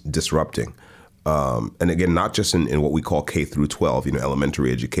needs disrupting. And again, not just in what we call K through 12,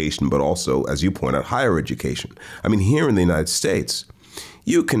 elementary education, but also, as you point out, higher education. Here in the United States,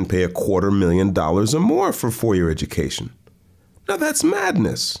 you can pay $250,000 or more for 4-year education. Now that's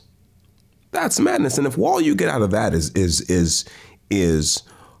madness. That's madness. And if all you get out of that is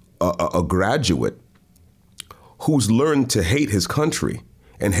a graduate who's learned to hate his country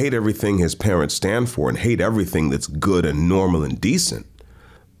and hate everything his parents stand for and hate everything that's good and normal and decent,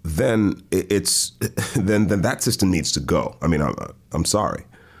 then then that system needs to go. I'm sorry.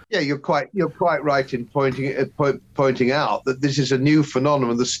 Yeah, you're quite right in pointing out that this is a new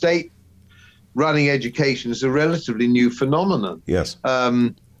phenomenon. The state running education is a relatively new phenomenon. Yes.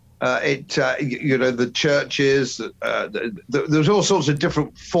 The churches, there's all sorts of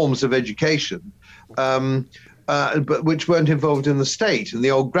different forms of education, but which weren't involved in the state. And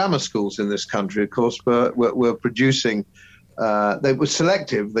the old grammar schools in this country, of course, were producing. They were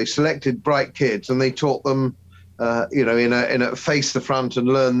selective. They selected bright kids, and they taught them, in a face the front and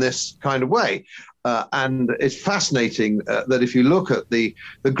learn this kind of way. And it's fascinating that if you look at the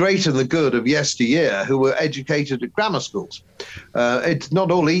great and the good of yesteryear who were educated at grammar schools, it's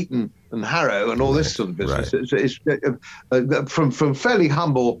not all Eton and Harrow and all this sort of business. Right. It's from fairly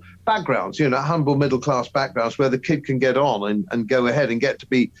humble backgrounds, humble middle class backgrounds where the kid can get on and go ahead and get to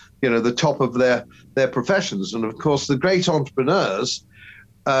be, the top of their professions. And of course, the great entrepreneurs.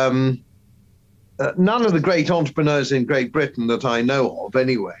 None of the great entrepreneurs in Great Britain that I know of,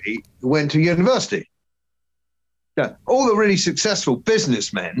 anyway, went to university. Yeah, all the really successful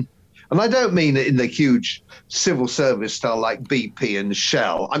businessmen, and I don't mean in the huge civil service style like BP and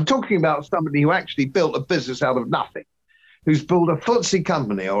Shell. I'm talking about somebody who actually built a business out of nothing, who's built a FTSE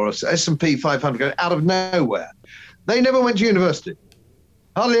company or a S&P 500 out of nowhere. They never went to university.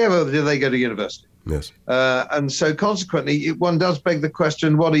 Hardly ever did they go to university. Yes. And so consequently, one does beg the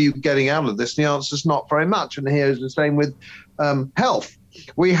question, what are you getting out of this? And the answer is not very much. And here's the same with health.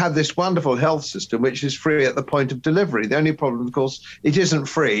 We have this wonderful health system, which is free at the point of delivery. The only problem, of course, it isn't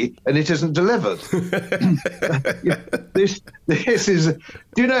free and it isn't delivered. This is,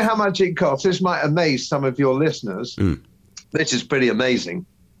 do you know how much it costs? This might amaze some of your listeners. This is pretty amazing.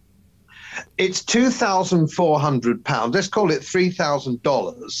 It's £2,400. Let's call it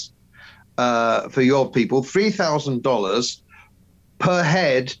 $3,000. For your people, $3,000 per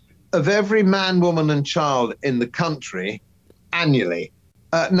head of every man, woman, and child in the country annually.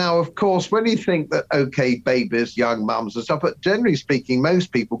 Now, of course, when you think that, okay, babies, young mums and stuff, but generally speaking,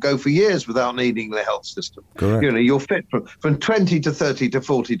 most people go for years without needing the health system. Correct. You know, you're fit from 20 to 30 to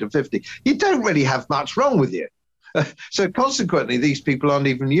 40 to 50. You don't really have much wrong with you. So consequently, these people aren't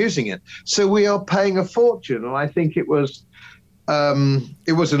even using it. So we are paying a fortune. And I think it was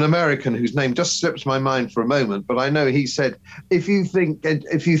an American whose name just slips my mind for a moment, but I know he said, if you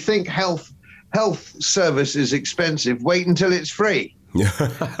think health service is expensive, wait until it's free.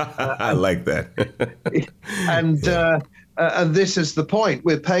 I like that. And this is the point.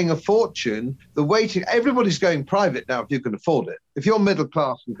 We're paying a fortune. The waiting, everybody's going private now if you can afford it. If you're middle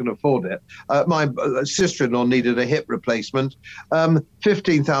class and can afford it. My sister-in-law needed a hip replacement,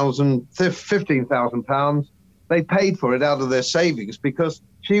 £15,000. They paid for it out of their savings because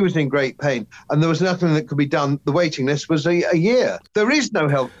she was in great pain and there was nothing that could be done. The waiting list was a year. There is no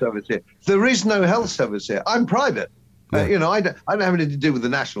health service here. There is no health service here. I'm private. You know, I don't have anything to do with the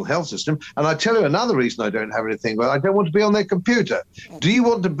national health system. And I tell you another reason I don't have anything. Well, I don't want to be on their computer. Do you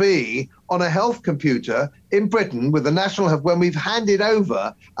want to be on a health computer in Britain with the national health when we've handed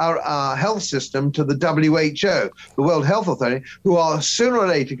over our health system to the WHO, the World Health Authority, who are sooner or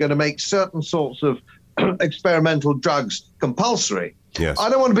later going to make certain sorts of experimental drugs compulsory? Yes. I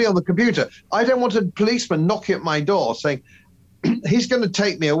don't want to be on the computer. I don't want a policeman knocking at my door saying, he's going to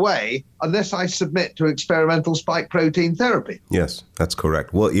take me away unless I submit to experimental spike protein therapy. Yes, that's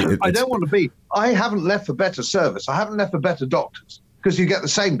correct. Well, I don't want to be. I haven't left for better service. I haven't left for better doctors because you get the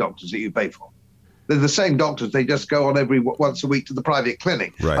same doctors that you pay for. They're the same doctors. They just go on once a week to the private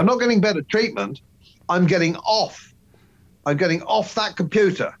clinic. Right. I'm not getting better treatment. I'm getting off. I'm getting off that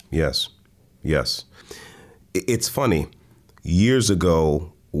computer. Yes, yes. It's funny. Years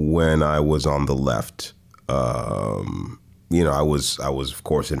ago, when I was on the left, you know, I was of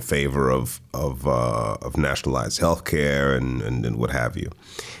course in favor of nationalized healthcare and what have you.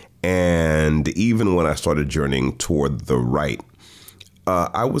 And even when I started journeying toward the right,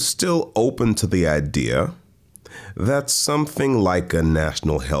 I was still open to the idea that something like a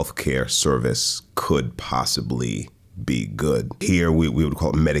national healthcare service could possibly be good. Here we would call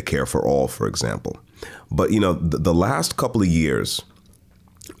it Medicare for all, for example. But, you know, the last couple of years,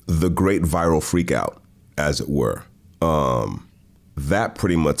 the great viral freakout, as it were, that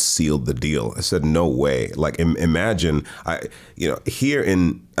pretty much sealed the deal. I said, no way. Like, imagine, here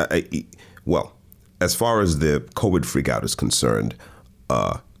in, well, as far as the COVID freakout is concerned,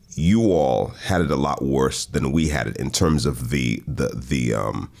 you all had it a lot worse than we had it in terms of the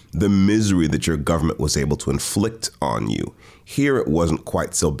misery that your government was able to inflict on you. Here it wasn't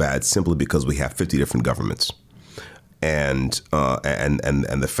quite so bad simply because we have 50 different governments. And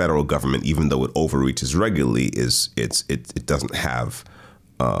the federal government, even though it overreaches regularly, it doesn't have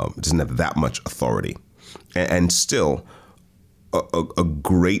that much authority, and still a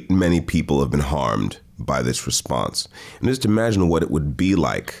great many people have been harmed by this response. And just imagine what it would be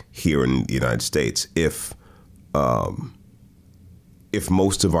like here in the United States if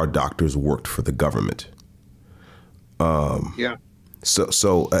most of our doctors worked for the government. Yeah.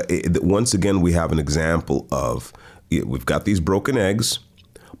 So once again, we have an example of we've got these broken eggs,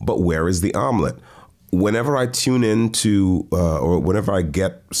 but where is the omelet? Whenever I tune into or whenever I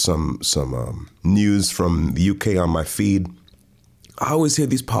get some news from the UK on my feed, I always hear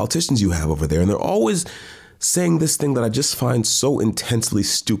these politicians you have over there, and they're always saying this thing that I just find so intensely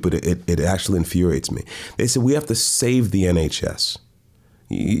stupid. It actually infuriates me. They say we have to save the NHS.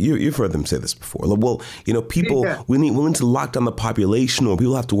 You've heard them say this before. Well, you know, people, Yeah. we need to lock down the population, or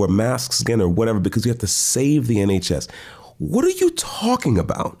people have to wear masks again or whatever because we have to save the NHS. What are you talking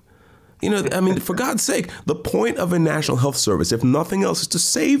about? You know, I mean, for God's sake, the point of a national health service, if nothing else, is to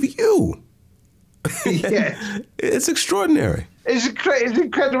save you. Yeah. It's extraordinary. It's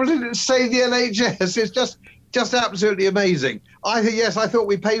incredible to save the NHS. It's just absolutely amazing. I thought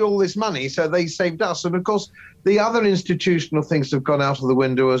we paid all this money, so they saved us. And of course, the other institutional things have gone out of the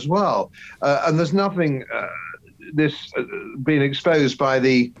window as well. And there's nothing being exposed by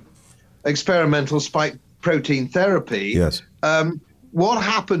the experimental spike protein therapy. Yes. What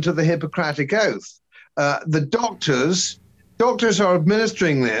happened to the Hippocratic Oath? The doctors are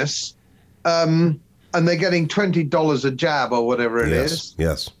administering this, and they're getting $20 a jab or whatever it is.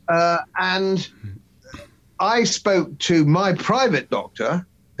 Yes. And I spoke to my private doctor,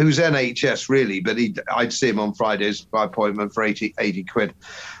 who's NHS really, but I'd see him on Fridays by appointment for 80 quid.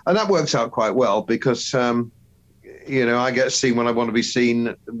 And that works out quite well because, you know, I get seen when I want to be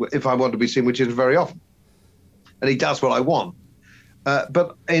seen, if I want to be seen, which is very often. And he does what I want.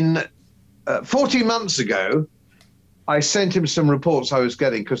 But in 14 months ago, I sent him some reports I was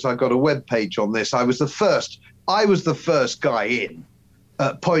getting because I got a web page on this. I was the first guy in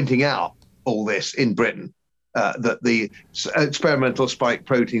pointing out all this in Britain. That the experimental spike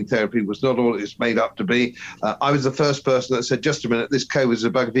protein therapy was not all it's made up to be. I was the first person that said, just a minute, this COVID is a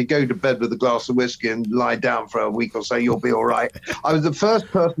bug. If you go to bed with a glass of whiskey and lie down for a week or so, you'll be all right. I was the first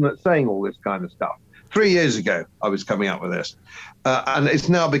person that's saying all this kind of stuff. 3 years ago, I was coming up with this. And it's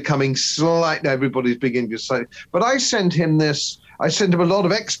now becoming slight. Everybody's beginning to say, but I sent him this. I sent him a lot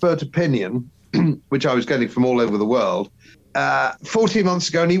of expert opinion, which I was getting from all over the world, 14 months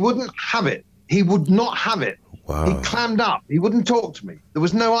ago, and he wouldn't have it. He would not have it. Wow. He clammed up. He wouldn't talk to me. There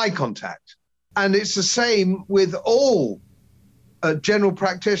was no eye contact. And it's the same with all general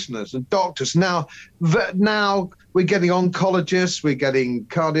practitioners and doctors. Now we're getting oncologists, we're getting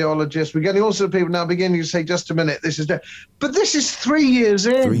cardiologists, we're getting all sorts of people now beginning to say, just a minute, this is dead. But this is 3 years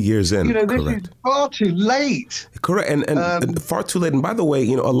in. 3 years in, this correct. is far too late. Correct, and far too late. And by the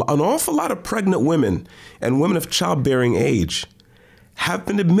way, an awful lot of pregnant women and women of childbearing age have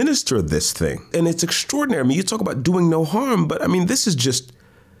been administered this thing. And it's extraordinary. I mean, you talk about doing no harm, but I mean, this is just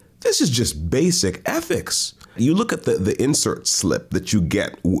basic ethics. You look at the insert slip that you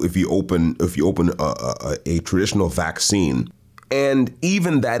get if you open a traditional vaccine, and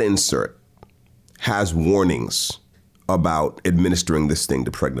even that insert has warnings about administering this thing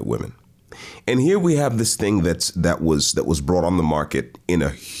to pregnant women. And here we have this thing that was brought on the market in a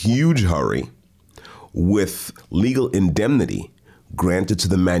huge hurry with legal indemnity granted to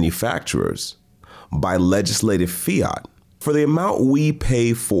the manufacturers by legislative fiat for the amount we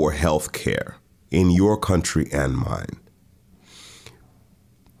pay for health care in your country and mine.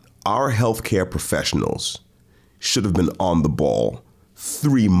 Our healthcare professionals should have been on the ball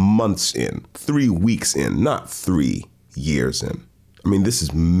 3 months in, 3 weeks in, not 3 years in. I mean, this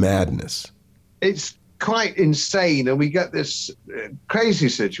is madness. It's quite insane. And we get this crazy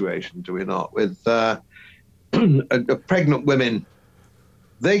situation, do we not, with pregnant women.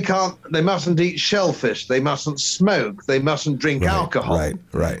 They mustn't eat shellfish. They mustn't smoke. They mustn't drink alcohol.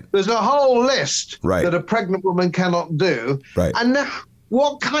 Right. There's a whole list that a pregnant woman cannot do. Right. And now,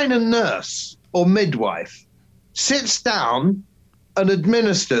 what kind of nurse or midwife sits down and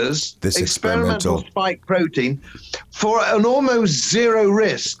administers this experimental spike protein for an almost zero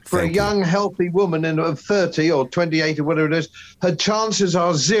risk for a young, healthy woman of 30 or 28 or whatever it is? Her chances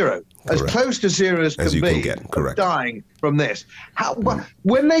are zero. As close to zero as can be, of dying from this.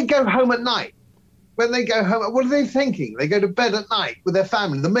 When they go home at night, what are they thinking? They go to bed at night with their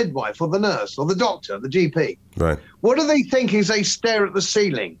family, the midwife or the nurse or the doctor, the GP. Right. What do they think as they stare at the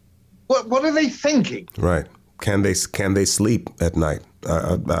ceiling? What are they thinking? Right. Can they sleep at night?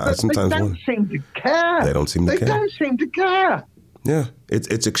 I sometimes they don't seem to care. They don't seem to care. They don't seem to care. Yeah, it's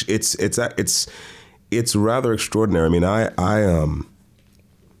rather extraordinary. I mean, I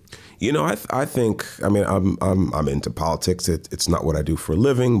think, I mean, I'm into politics. It's not what I do for a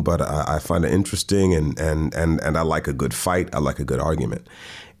living, but I find it interesting, and I like a good fight. I like a good argument.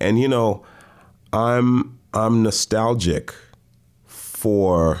 And, I'm nostalgic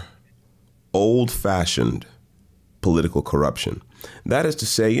for old-fashioned political corruption. That is to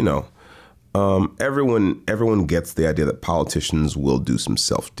say, everyone gets the idea that politicians will do some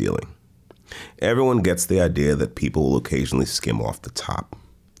self-dealing. Everyone gets the idea that people will occasionally skim off the top.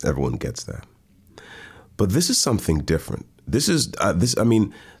 Everyone gets that. But this is something different. This is I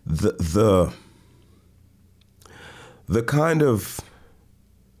mean, the kind of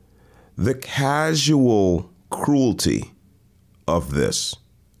the casual cruelty of this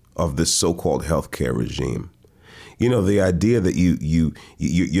so-called healthcare regime. The idea that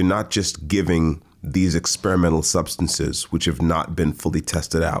you're not just giving these experimental substances, which have not been fully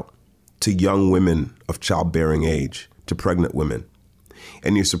tested out, to young women of childbearing age, to pregnant women,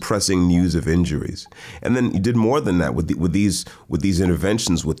 and you're suppressing news of injuries. And then you did more than that with these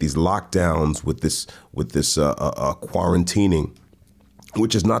interventions, with these lockdowns, with this quarantining,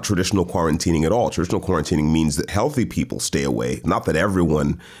 which is not traditional quarantining at all. Traditional quarantining means that healthy people stay away, not that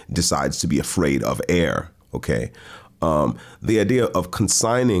everyone decides to be afraid of air. Okay, the idea of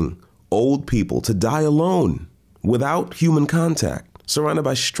consigning old people to die alone without human contact, surrounded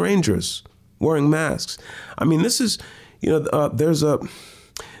by strangers, wearing masks. I mean, this is, there was a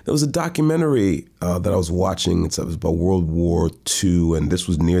documentary that I was watching. It was about World War II, and this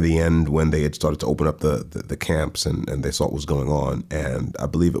was near the end when they had started to open up the camps and they saw what was going on. And I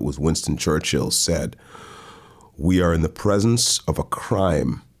believe it was Winston Churchill said, "We are in the presence of a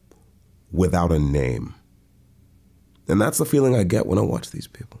crime without a name." And that's the feeling I get when I watch these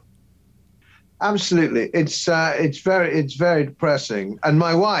people. Absolutely. It's very depressing. And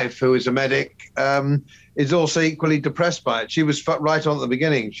my wife, who is a medic, is also equally depressed by it. She was right on at the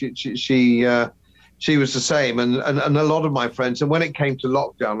beginning. She was the same, and a lot of my friends. And when it came to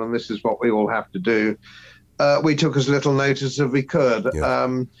lockdown, and this is what we all have to do, we took as little notice as we could.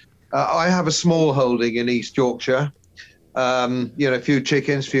 Yeah. I have a small holding in East Yorkshire. A few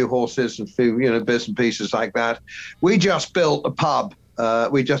chickens, a few horses, and a few bits and pieces like that. We just built a pub.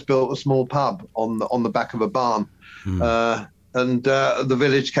 We just built a small pub on the back of a barn. And the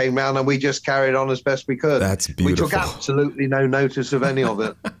village came round, and we just carried on as best we could. That's beautiful. We took absolutely no notice of any of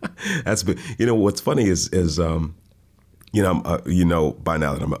it. That's what's funny is by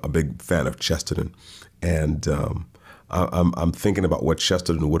now that I'm a big fan of Chesterton, and I'm thinking about what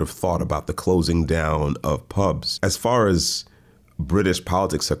Chesterton would have thought about the closing down of pubs. As far as British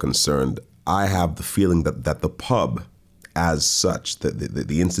politics are concerned, I have the feeling that the pub, as such,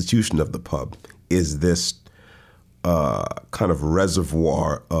 the institution of the pub, is this kind of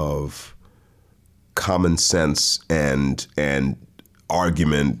reservoir of common sense and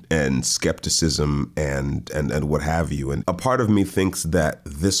argument and skepticism and what have you. And a part of me thinks that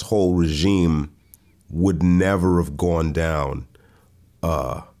this whole regime would never have gone down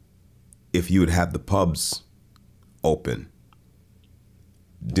if you had the pubs open.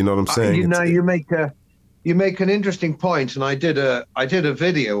 Do you know what I'm saying? You make an interesting point, and I did a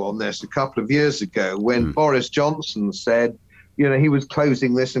video on this a couple of years ago when Boris Johnson said, he was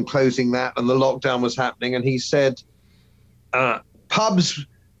closing this and closing that, and the lockdown was happening, and he said, pubs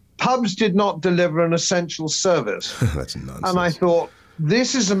did not deliver an essential service. That's nonsense. And I thought,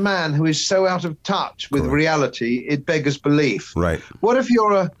 this is a man who is so out of touch with reality, it beggars belief. Right. What if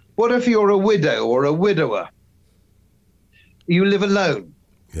you're a widow or a widower? You live alone.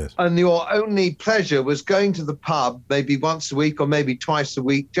 Yes. And your only pleasure was going to the pub maybe once a week or maybe twice a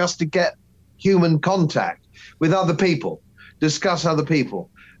week just to get human contact with other people, discuss other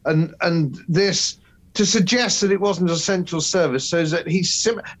people. And this, to suggest that it wasn't an essential service, so that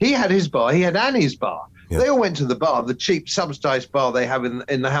he had his bar, he had Annie's bar. Yeah. They all went to the bar, the cheap subsidised bar they have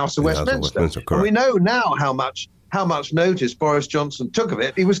in the House of Westminster. And we know now how much notice Boris Johnson took of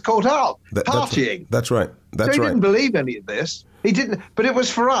it. He was caught out partying. That's right. He didn't believe any of this. He didn't, but it was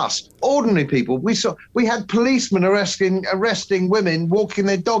for us, ordinary people. We had policemen arresting women walking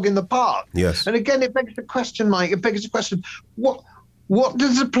their dog in the park. Yes. And again, it begs the question, Mike. It begs the question: what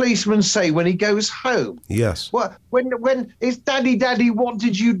does the policeman say when he goes home? Yes. When it's Daddy, what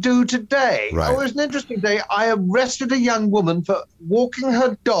did you do today? Right. Oh, it was an interesting day. I arrested a young woman for walking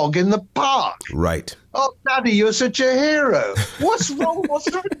her dog in the park. Right. Oh, Daddy, you're such a hero. What's wrong? What's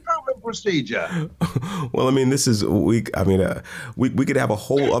the recruitment procedure? Well, I mean, we could have a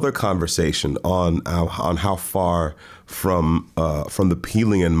whole other conversation on how far from the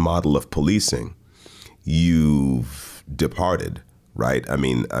Pelian model of policing you've departed. Right. I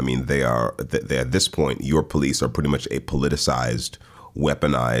mean, they are at this point, your police are pretty much a politicized,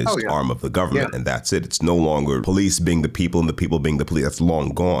 weaponized arm of the government. And that's it. It's no longer police being the people and the people being the police. That's long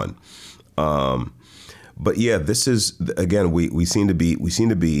gone. But yeah, this is, again, we seem to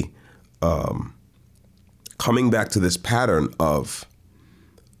be coming back to this pattern of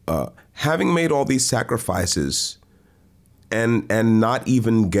having made all these sacrifices and not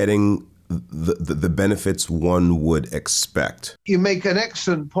even getting the benefits one would expect. You make an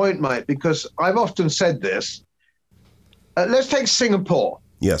excellent point, Mike, because I've often said this. Let's take Singapore.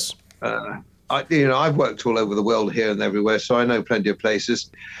 Yes. I've worked all over the world here and everywhere, so I know plenty of places.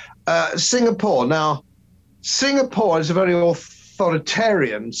 Singapore is a very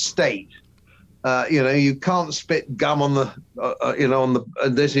authoritarian state. You can't spit gum on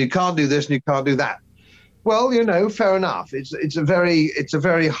this, and you can't do this, and you can't do that. Well, fair enough. It's a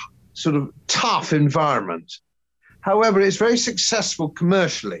very sort of tough environment. However, it's very successful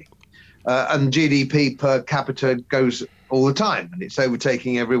commercially, and GDP per capita goes all the time, and it's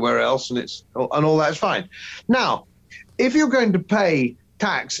overtaking everywhere else, and all that's fine. Now, if you're going to pay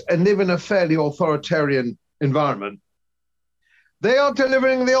tax and live in a fairly authoritarian environment, they are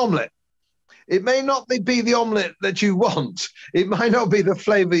delivering the omelette. It may not be the omelette that you want. It might not be the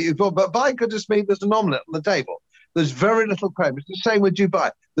flavor you want, but by goodness me, there's an omelette on the table. There's very little crime. It's the same with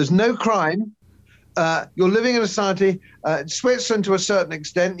Dubai. There's no crime. You're living in a society, Switzerland to a certain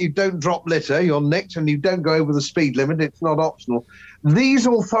extent, you don't drop litter, you're nicked, and you don't go over the speed limit. It's not optional. These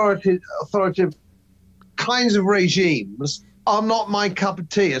authoritative kinds of regimes are not my cup of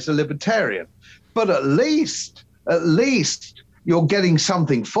tea as a libertarian. But at least you're getting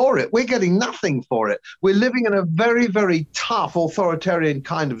something for it. We're getting nothing for it. We're living in a very, very tough authoritarian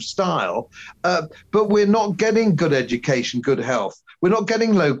kind of style, but we're not getting good education, good health. We're not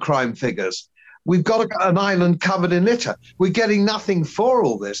getting low crime figures. We've got an island covered in litter. We're getting nothing for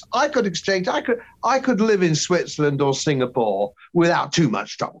all this. I could exchange. I could live in Switzerland or Singapore without too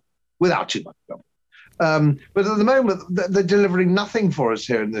much trouble. Without too much trouble. But at the moment, they're delivering nothing for us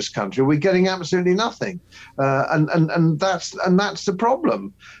here in this country. We're getting absolutely nothing, and that's the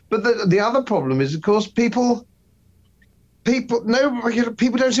problem. But the other problem is, of course, people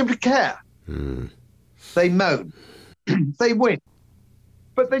don't seem to care. They moan, they win,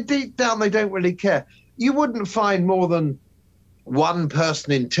 but deep down they don't really care. You wouldn't find more than 1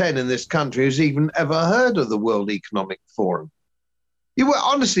 person in 10 in this country who's even ever heard of the World Economic Forum.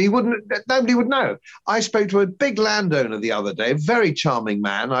 Honestly, nobody would know. I spoke to a big landowner the other day, a very charming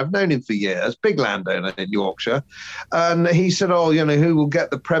man. I've known him for years, big landowner in Yorkshire. And he said, who will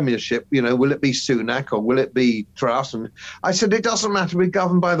get the premiership? Will it be Sunak or will it be Truss? And I said, it doesn't matter. We're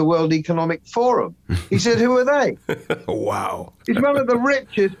governed by the World Economic Forum. He said, who are they? Wow. He's one of the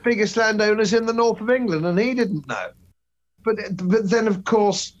richest, biggest landowners in the north of England, and he didn't know. But then, of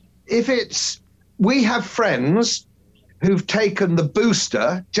course, we have friends who've taken the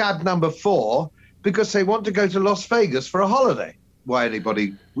booster, jab number 4, because they want to go to Las Vegas for a holiday. Why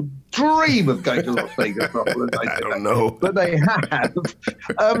anybody would dream of going to Las Vegas for a holiday? I don't know. But they have.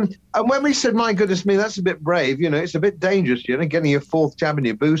 And when we said, my goodness me, that's a bit brave, it's a bit dangerous, getting your 4th jab in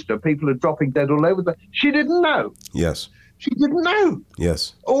your booster, people are dropping dead all over. She didn't know. Yes. She didn't know.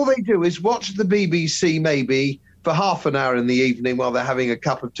 Yes. All they do is watch the BBC maybe for half an hour in the evening while they're having a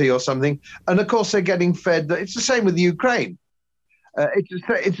cup of tea or something. And of course, they're getting fed. It's the same with Ukraine.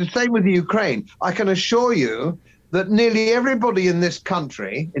 It's the same with Ukraine. I can assure you that nearly everybody in this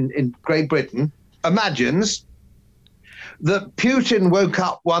country, in Great Britain, imagines that Putin woke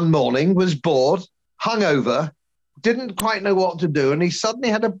up one morning, was bored, hungover, didn't quite know what to do, and he suddenly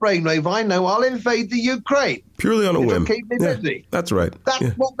had a brainwave. I know, I'll invade the Ukraine. Purely on a whim. Keep me busy. That's right.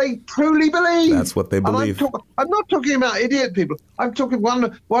 That's what they truly believe. That's what they believe. I'm not talking about idiot people. I'm talking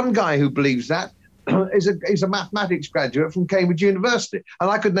one guy who believes that is a mathematics graduate from Cambridge University, and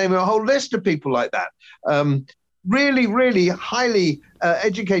I could name a whole list of people like that. Really, really highly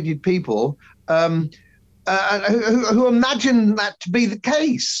educated people who imagine that to be the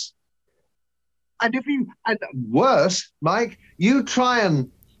case. And worse, Mike, you try and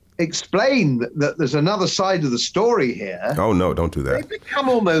explain that there's another side of the story here. Oh, no, don't do that. They become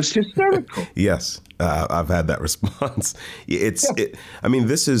almost hysterical. Yes, I've had that response.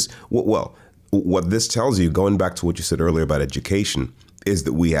 This is, what this tells you, going back to what you said earlier about education, is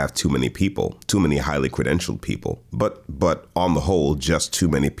that we have too many people, too many highly credentialed people, but on the whole, just too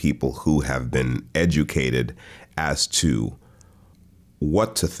many people who have been educated as to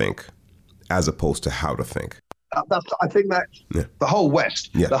what to think, as opposed to how to think. I think that the whole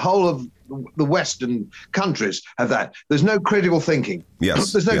West, the whole of the Western countries have that. There's no critical thinking.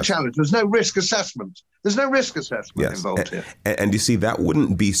 Yes. There's no challenge. There's no risk assessment. There's no risk assessment involved here. And you see, that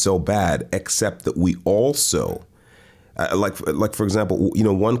wouldn't be so bad, except that we also, like for example,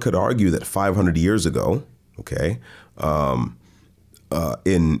 one could argue that 500 years ago,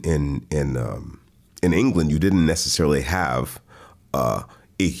 in England, you didn't necessarily have a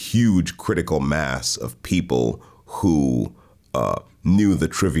huge critical mass of people who knew the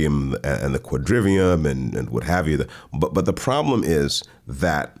trivium and the quadrivium and what have you. But the problem is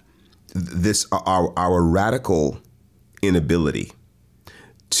that our radical inability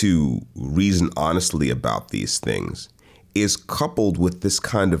to reason honestly about these things is coupled with this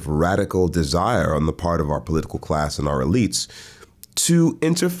kind of radical desire on the part of our political class and our elites to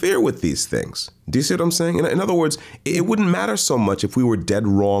interfere with these things. Do you see what I'm saying? In other words, it wouldn't matter so much if we were dead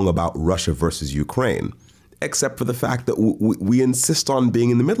wrong about Russia versus Ukraine, except for the fact that we insist on being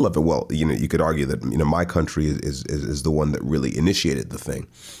in the middle of it. Well, you could argue that my country is the one that really initiated the thing.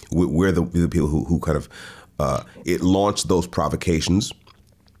 We're the people who kind of it launched those provocations,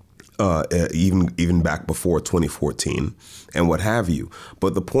 even back before 2014 and what have you.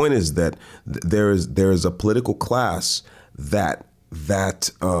 But the point is that there is a political class that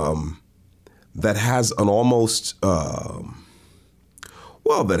has an almost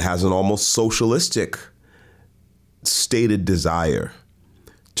socialistic stated desire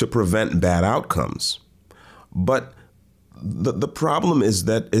to prevent bad outcomes. But the problem is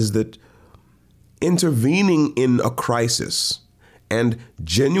that intervening in a crisis and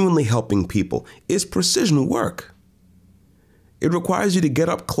genuinely helping people is precision work. It requires you to get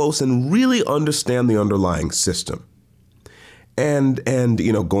up close and really understand the underlying system. And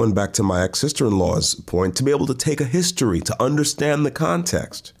going back to my ex-sister-in-law's point, to be able to take a history, to understand the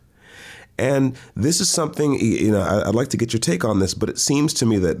context. And this is something, I'd like to get your take on this, but it seems to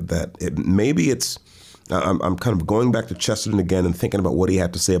me that I'm kind of going back to Chesterton again and thinking about what he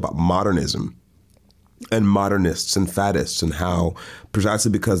had to say about modernism and modernists and faddists, and how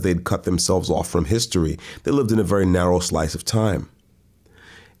precisely because they'd cut themselves off from history, they lived in a very narrow slice of time.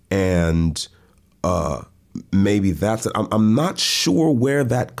 And maybe that's it. I'm not sure where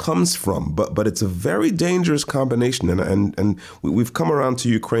that comes from, but it's a very dangerous combination. And we've come around to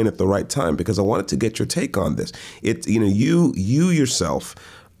Ukraine at the right time, because I wanted to get your take on this. You yourself,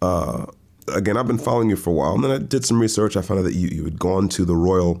 again, I've been following you for a while, and then I did some research. I found out that you had gone to the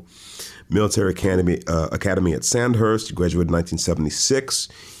Royal Military Academy at Sandhurst. You graduated in 1976.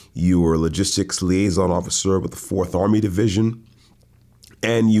 You were a logistics liaison officer with the 4th Army Division.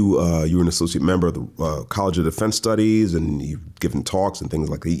 And you were an associate member of the College of Defense Studies, and you've given talks and things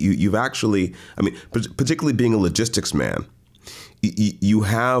like that. You've actually, I mean, particularly being a logistics man, you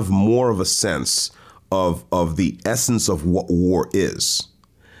have more of a sense of the essence of what war is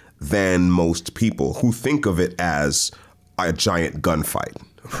than most people who think of it as a giant gunfight,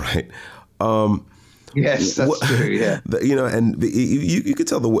 right? Yes, that's true. Yeah, you could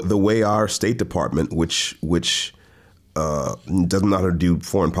tell the way our State Department, which doesn't know how to do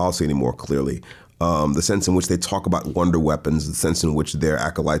foreign policy anymore, clearly. The sense in which they talk about wonder weapons, the sense in which their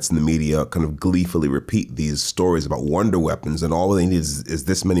acolytes in the media kind of gleefully repeat these stories about wonder weapons, and all they need is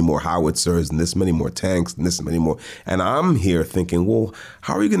this many more howitzers and this many more tanks and this many more. And I'm here thinking, well,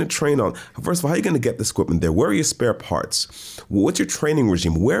 how are you going to train on? First of all, how are you going to get this equipment there? Where are your spare parts? What's your training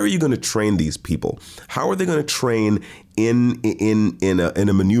regime? Where are you going to train these people? How are they going to train in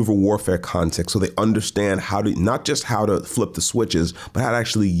a maneuver warfare context, so they understand how to, not just how to flip the switches, but how to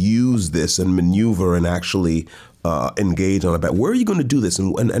actually use this and maneuver and actually engage on a battle? Where are you going to do this,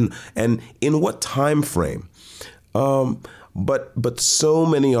 and in what time frame? But so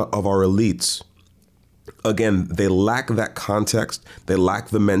many of our elites, again, they lack that context. They lack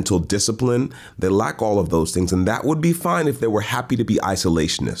the mental discipline. They lack all of those things, and that would be fine if they were happy to be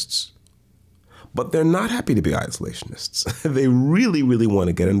isolationists. But they're not happy to be isolationists. They really, really want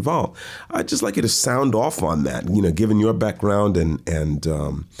to get involved. I'd just like you to sound off on that, given your background and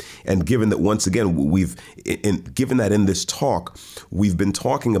given that, once again, given that in this talk, we've been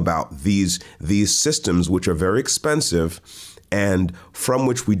talking about these systems which are very expensive and from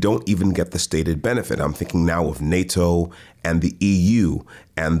which we don't even get the stated benefit. I'm thinking now of NATO and the EU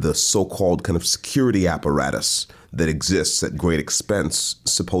and the so-called kind of security apparatus that exists at great expense,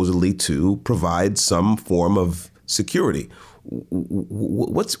 supposedly to provide some form of security.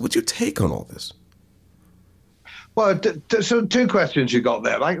 What's your take on all this? Well, so 2 questions you got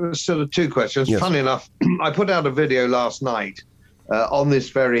there. Like, there's sort of 2 questions. Yes. Funny enough, I put out a video last night on this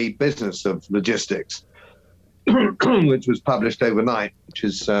very business of logistics, which was published overnight, which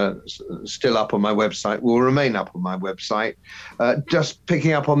is still up on my website, will remain up on my website, just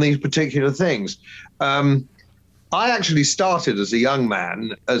picking up on these particular things. I actually started as a young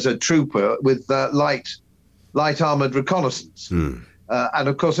man as a trooper with light armored reconnaissance. And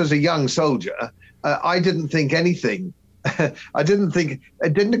of course, as a young soldier, I didn't think anything. It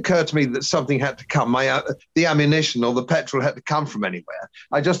didn't occur to me that something had to come. The ammunition or the petrol had to come from anywhere.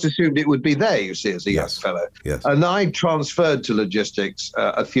 I just assumed it would be there, you see, as a young fellow. Yes. And I transferred to logistics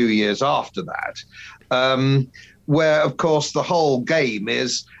a few years after that, where, of course, the whole game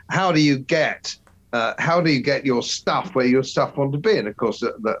is how do you get your stuff where your stuff want to be? And of course,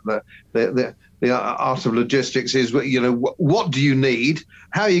 the art of logistics is, what do you need?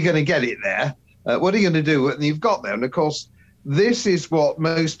 How are you going to get it there? What are you going to do when you've got there? And of course, this is what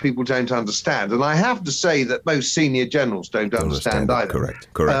most people don't understand. And I have to say that most senior generals don't understand either. Correct.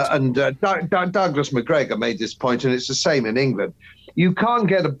 And Douglas MacGregor made this point, and it's the same in England. You can't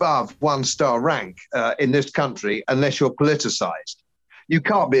get above 1-star rank in this country unless you're politicized. You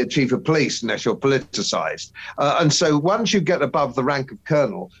can't be a chief of police unless you're politicized. And so once you get above the rank of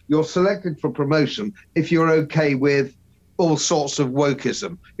colonel, you're selected for promotion if you're okay with all sorts of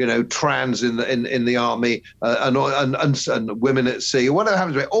wokeism, trans in the army and women at sea, or whatever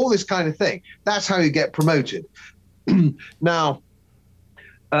happens to it, all this kind of thing. That's how you get promoted. Now,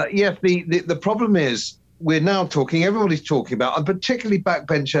 yes, the problem is we're now talking, everybody's talking about, and particularly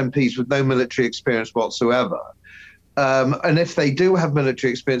backbench MPs with no military experience whatsoever. And if they do have military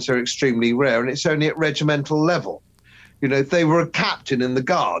experience, they're extremely rare, and it's only at regimental level. If they were a captain in the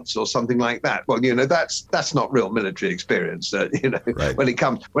Guards or something like that, well, that's not real military experience. Right. when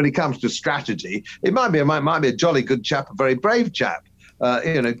it comes to strategy, it might be a jolly good chap, a very brave chap,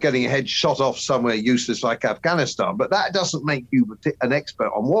 getting a head shot off somewhere useless like Afghanistan. But that doesn't make you an expert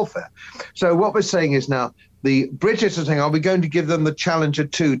on warfare. So what we're saying is now the British are saying, are we going to give them the Challenger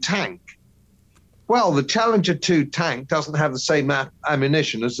 2 tank? Well, the Challenger 2 tank doesn't have the same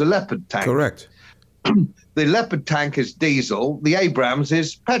ammunition as the Leopard tank. Correct. The Leopard tank is diesel. The Abrams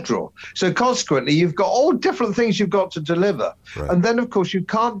is petrol. So consequently, you've got all different things you've got to deliver. Right. And then, of course, you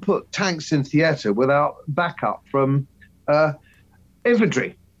can't put tanks in theatre without backup from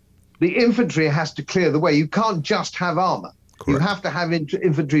infantry. The infantry has to clear the way. You can't just have armor. Correct. You have to have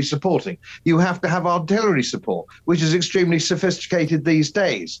infantry supporting. You have to have artillery support, which is extremely sophisticated these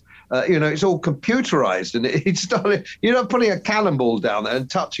days. It's all computerized, and it's not. You're not putting a cannonball down there and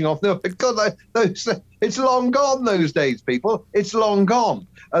touching off. No, God, it's long gone those days, people. It's long gone.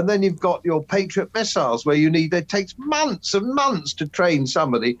 And then you've got your Patriot missiles, where it takes months and months to train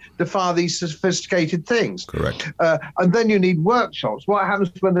somebody to fire these sophisticated things. Correct. And then you need workshops. What happens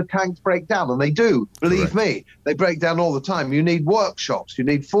when the tanks break down? And they do, believe me, they break down all the time. You need workshops. You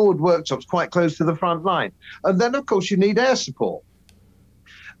need forward workshops quite close to the front line. And then, of course, you need air support.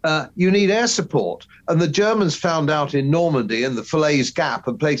 And the Germans found out in Normandy and the Falaise Gap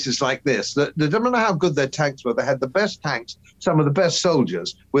and places like this that they don't know how good their tanks were. They had the best tanks, some of the best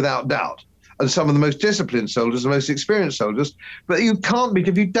soldiers, without doubt, and some of the most disciplined soldiers, the most experienced soldiers. But you can't beat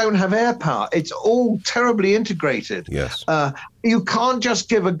if you don't have air power. It's all terribly integrated. Yes. You can't just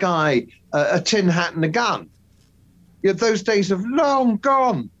give a guy a tin hat and a gun. Those days have long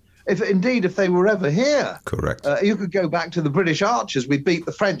gone. If they were ever here. Correct. You could go back to the British archers. We beat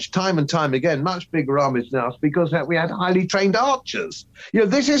the French time and time again, much bigger armies now, because we had highly trained archers.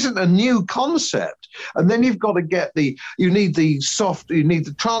 This isn't a new concept. And then you've got to you need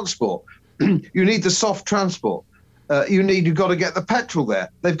the transport. You need the soft transport. You've got to get the petrol there.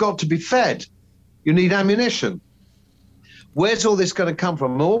 They've got to be fed. You need ammunition. Where's all this going to come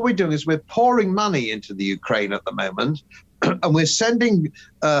from? And all we're doing is we're pouring money into the Ukraine at the moment, and we're sending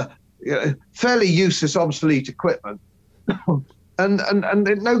fairly useless, obsolete equipment,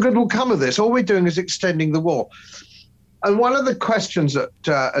 and no good will come of this. All we're doing is extending the war. And one of the questions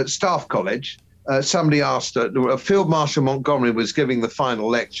at Staff College, somebody asked, Field Marshal Montgomery was giving the final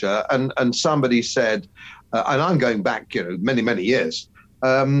lecture, and somebody said, and I'm going back, many, many years,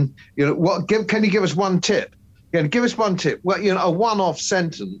 can you give us one tip? Give us one tip. Well, a one-off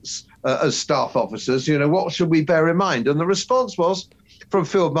sentence as staff officers, what should we bear in mind? And the response was from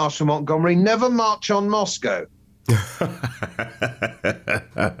Field Marshal Montgomery, never march on Moscow. And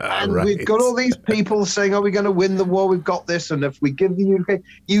right. We've got all these people saying, are we going to win the war? We've got this. And if we give the UK,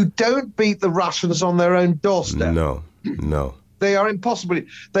 you don't beat the Russians on their own doorstep. No. They are impossible.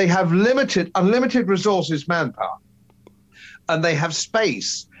 They have unlimited resources, manpower, and they have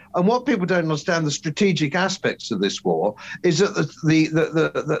space. And what people don't understand, the strategic aspects of this war, is that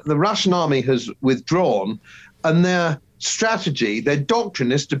the Russian army has withdrawn, and their strategy, their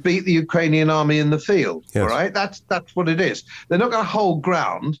doctrine is to beat the Ukrainian army in the field. Yes. All right, that's what it is. They're not going to hold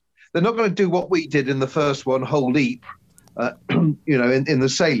ground. They're not going to do what we did in the first one, hold Ypres, in the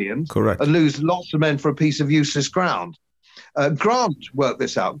salient. Correct. And lose lots of men for a piece of useless ground. Grant worked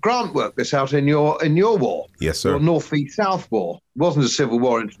this out. Grant worked this out in your war. Yes, sir. Your North v South war. It wasn't a civil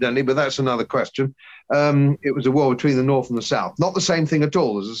war, incidentally, but that's another question. It was a war between the North and the South. Not the same thing at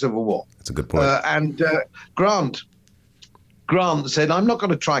all as a civil war. That's a good point. Grant said, I'm not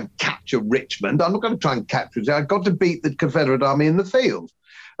going to try and capture Richmond. I'm not going to try and capture it. I've got to beat the Confederate army in the field.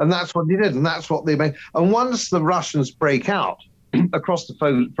 And that's what he did, and that's what they made. And once the Russians break out across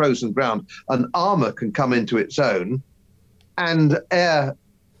the frozen ground, and armor can come into its own, and air,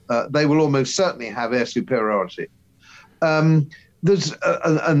 they will almost certainly have air superiority. And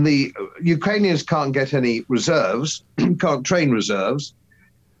the Ukrainians can't get any reserves, can't train reserves.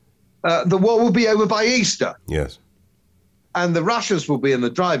 The war will be over by Easter. Yes. And the Russians will be in the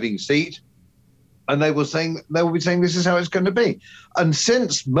driving seat, and they will be saying this is how it's going to be. And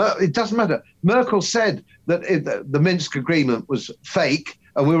since it doesn't matter, Merkel said that the Minsk agreement was fake,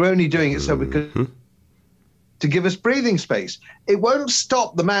 and we were only doing it so we could. To give us breathing space. It won't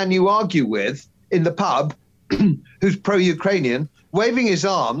stop the man you argue with in the pub who's pro-Ukrainian waving his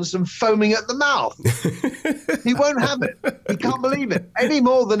arms and foaming at the mouth. He won't have it. He can't believe it. Any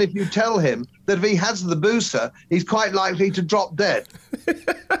more than if you tell him that if he has the booster, he's quite likely to drop dead.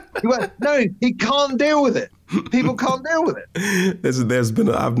 No, he can't deal with it. People can't deal with it.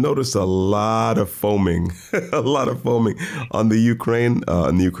 I've noticed a lot of foaming, on the Ukraine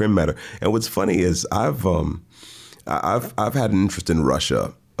matter. And what's funny is I've had an interest in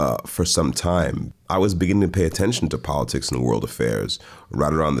Russia for some time. I was beginning to pay attention to politics and world affairs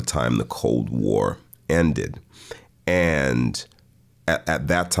right around the time the Cold War ended. And at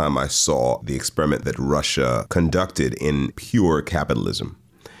that time, I saw the experiment that Russia conducted in pure capitalism.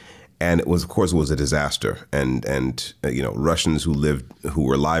 And it was, of course, a disaster. And Russians who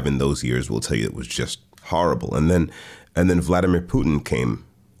were alive in those years will tell you it was just horrible. And then Vladimir Putin came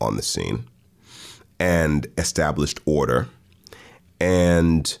on the scene. and established order.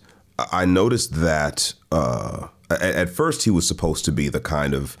 And I noticed that at first he was supposed to be the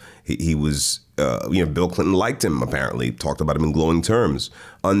kind of, he was, Bill Clinton liked him, apparently, talked about him in glowing terms,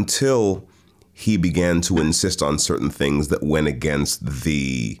 until he began to insist on certain things that went against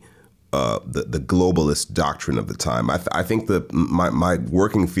the globalist doctrine of the time. I think my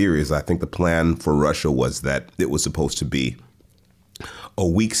working theory is I think the plan for Russia was that it was supposed to be a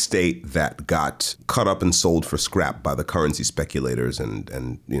weak state that got cut up and sold for scrap by the currency speculators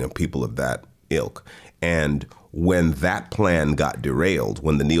and people of that ilk. And when that plan got derailed,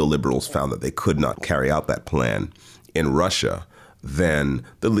 when the neoliberals found that they could not carry out that plan in Russia, then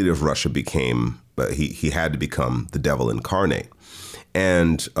the leader of Russia became, he had to become the devil incarnate.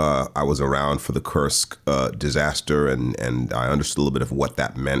 And I was around for the Kursk disaster, and I understood a little bit of what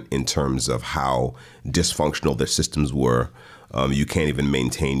that meant in terms of how dysfunctional their systems were. You can't even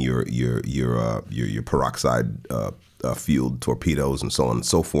maintain your peroxide fueled torpedoes and so on and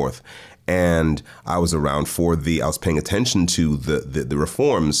so forth. And I was around I was paying attention to the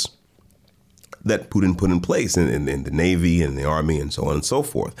reforms that Putin put in place in the Navy and the Army and so on and so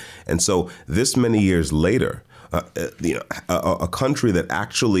forth. And so this many years later, a country that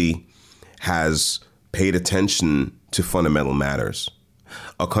actually has paid attention to fundamental matters,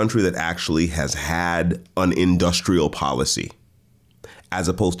 a country that actually has had an industrial policy, as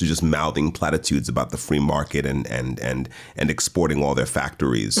opposed to just mouthing platitudes about the free market and exporting all their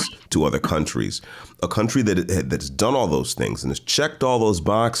factories to other countries. A country that's done all those things and has checked all those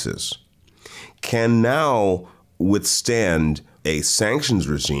boxes can now withstand a sanctions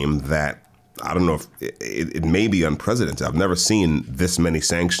regime that, I don't know if it may be unprecedented. I've never seen this many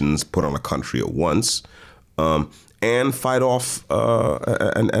sanctions put on a country at once, and fight off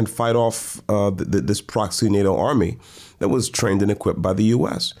this proxy NATO army that was trained and equipped by the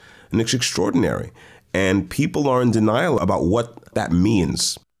U.S. And it's extraordinary. And people are in denial about what that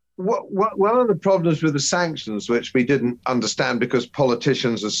means. One of the problems with the sanctions, which we didn't understand because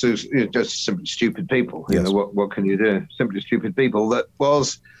politicians are just simply stupid people. Yes. What can you do? Simply stupid people. That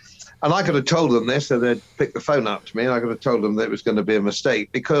was, and I could have told them this, and they'd pick the phone up to me, and I could have told them that it was going to be a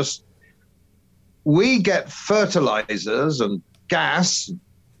mistake, because we get fertilizers and gas,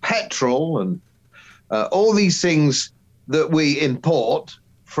 petrol, and all these things that we import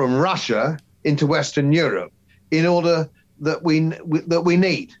from Russia into Western Europe in order that we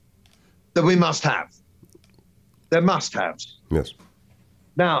need, that we must have. They're must-haves. Yes.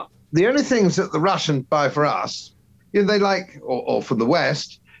 Now, the only things that the Russians buy for us, they like, or from the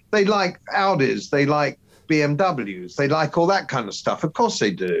West, they like Audis, they like BMWs, they like all that kind of stuff. Of course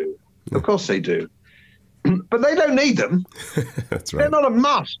they do. Of course they do. But they don't need them. That's right. They're not a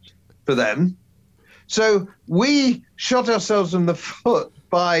must for them. So we shot ourselves in the foot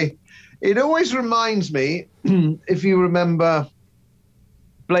by, it always reminds me, if you remember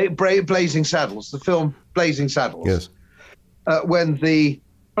Blazing Saddles, the film Blazing Saddles. Yes. When the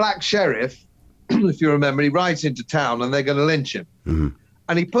black sheriff, if you remember, he rides into town and they're going to lynch him. Mm-hmm.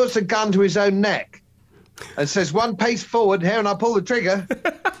 And he puts a gun to his own neck and says, "One pace forward here and I pull the trigger."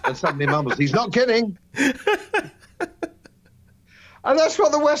 And suddenly mumbles, "He's not kidding." And that's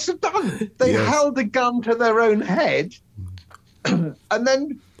what the West have done. They held the gun to their own head and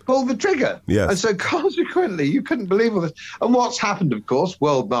then pulled the trigger. Yes. And so consequently, you couldn't believe all this. And what's happened, of course,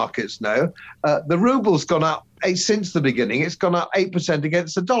 world markets know, the ruble's gone up since the beginning. It's gone up 8%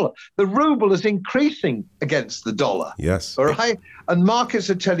 against the dollar. The ruble is increasing against the dollar. Yes. All right. And markets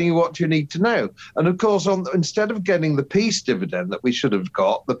are telling you what you need to know. And of course, instead of getting the peace dividend that we should have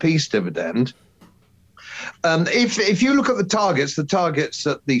got, the peace dividend, if you look at the targets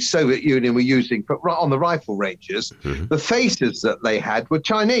that the Soviet Union were using on the rifle ranges, mm-hmm. the faces that they had were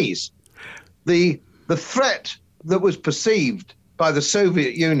Chinese. The threat that was perceived by the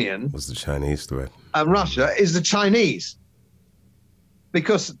Soviet Union was the Chinese threat. And Russia is the Chinese,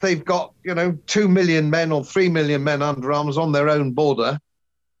 because they've got 2 million men or 3 million men under arms on their own border,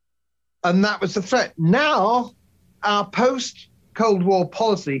 and that was the threat. Now, our post-Cold War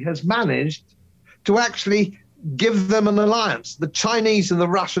policy has managed to actually give them an alliance, the Chinese and the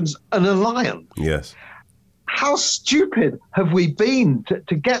Russians an alliance. Yes. How stupid have we been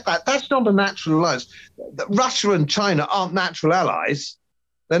to get that? That's not a natural alliance. Russia and China aren't natural allies.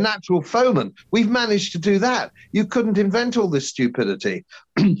 They're natural foemen. We've managed to do that. You couldn't invent all this stupidity.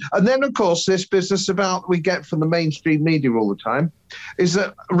 And then, of course, this business about we get from the mainstream media all the time is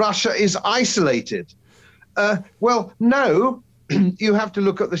that Russia is isolated. Well, no, you have to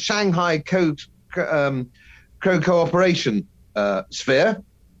look at the Shanghai cooperation sphere.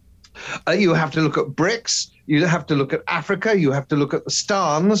 You have to look at BRICS. You have to look at Africa. You have to look at the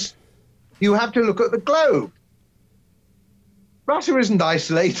stans. You have to look at the globe. Russia isn't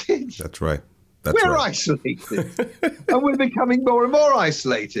isolated. That's right. We're isolated. And we're becoming more and more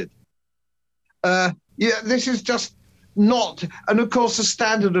isolated. This is just not. And of course, the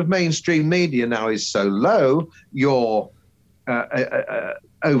standard of mainstream media now is so low.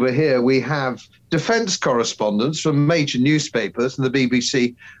 Over here, we have defense correspondents from major newspapers and the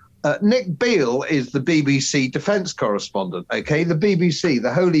BBC. Nick Beale is the BBC defense correspondent, okay? The BBC,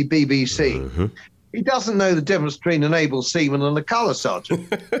 the holy BBC. Mm-hmm. He doesn't know the difference between an able seaman and a colour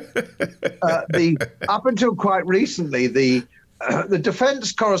sergeant. Up until quite recently, the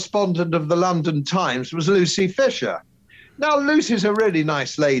defence correspondent of the London Times was Lucy Fisher. Now, Lucy's a really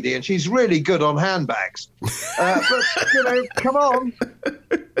nice lady, and she's really good on handbags. But, come on.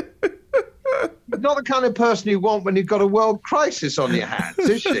 She's not the kind of person you want when you've got a world crisis on your hands,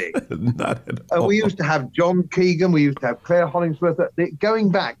 is she? Not at all. We used to have John Keegan. We used to have Claire Hollingsworth. Going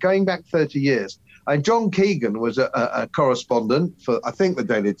back 30 years. And John Keegan was a correspondent for, I think, the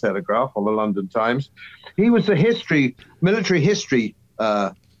Daily Telegraph or the London Times. He was the military history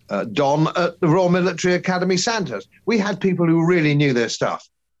don at the Royal Military Academy Sandhurst. We had people who really knew their stuff.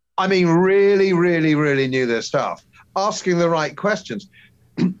 I mean, really, really, really knew their stuff, asking the right questions.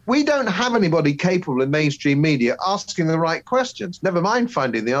 We don't have anybody capable in mainstream media asking the right questions, never mind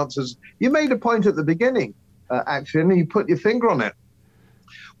finding the answers. You made a point at the beginning, actually, and you put your finger on it.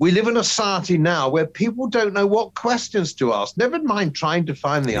 We live in a society now where people don't know what questions to ask, never mind trying to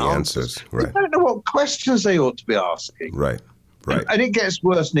find the answers. Right. They don't know what questions they ought to be asking. Right. And it gets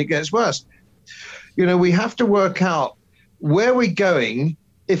worse and it gets worse. We have to work out where we're going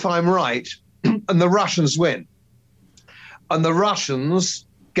if I'm right and the Russians win. And the Russians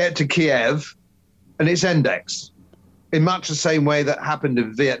get to Kiev and it's index in much the same way that happened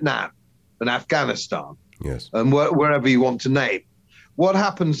in Vietnam and Afghanistan. Yes. And wherever you want to name. What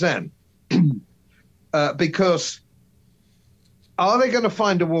happens then? Because are they going to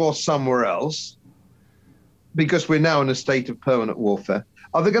find a war somewhere else? Because we're now in a state of permanent warfare.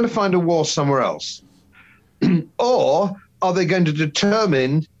 Are they going to find a war somewhere else? Or are they going to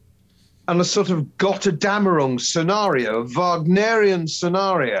determine on a sort of Gotterdammerung scenario, a Wagnerian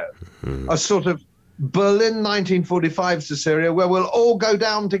scenario, a sort of Berlin 1945 scenario where we'll all go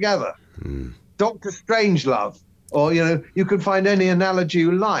down together? Dr. Strangelove. Or, you can find any analogy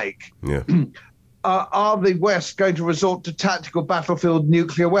you like. Yeah. Are the West going to resort to tactical battlefield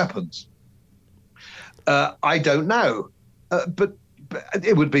nuclear weapons? I don't know. But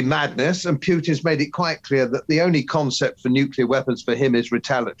it would be madness. And Putin's made it quite clear that the only concept for nuclear weapons for him is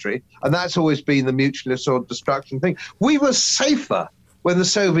retaliatory. And that's always been the mutual assured destruction thing. We were safer when the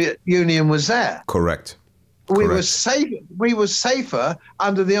Soviet Union was there. Correct. We were safer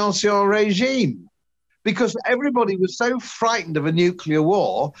under the Ancien regime. Because everybody was so frightened of a nuclear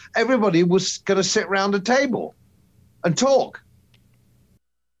war, everybody was going to sit around a table and talk.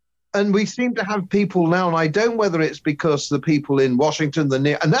 And we seem to have people now, and I don't know whether it's because the people in Washington,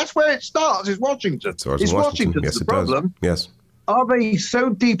 and that's where it starts, is Washington. It's Washington's yes, the problem. Yes. Are they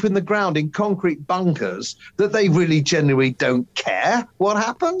so deep in the ground in concrete bunkers that they really genuinely don't care what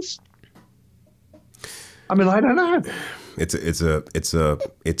happens? I mean, I don't know.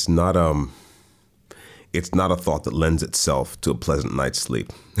 It's not a thought that lends itself to a pleasant night's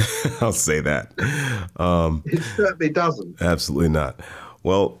sleep. I'll say that. It certainly doesn't. Absolutely not.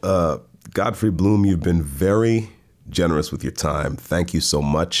 Well, Godfrey Bloom, you've been very generous with your time. Thank you so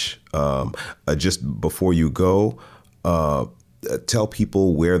much. Just before you go, tell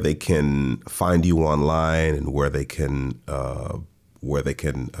people where they can find you online and where they can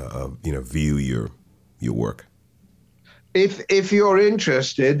view your work. If you're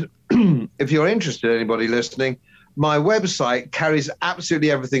interested. If you're interested, anybody listening, my website carries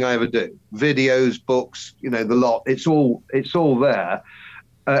absolutely everything I ever do. Videos, books, the lot. It's all there.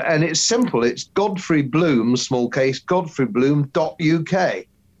 And it's simple. It's Godfrey Bloom, small case, godfreybloom.uk.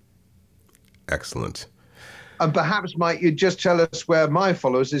 Excellent. And perhaps, Mike, you'd just tell us where my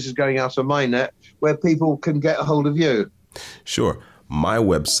followers, this is going out on my net, where people can get a hold of you. Sure. My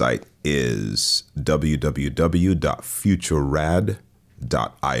website is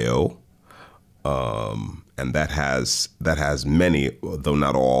www.futurerad.io. And that has many, though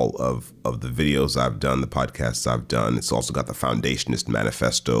not all, of the videos I've done, the podcasts I've done. It's also got the Foundationist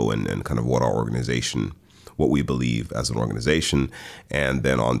Manifesto and kind of what our organization, what we believe as an organization. And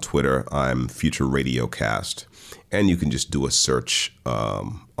then on Twitter, I'm Future Radiocast. And you can just do a search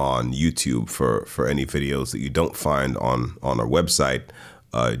on YouTube for any videos that you don't find on our website.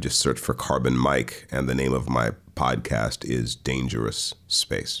 Just search for Carbon Mike, and the name of my podcast is Dangerous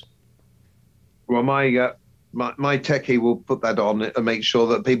Space. Well, my My techie will put that on and make sure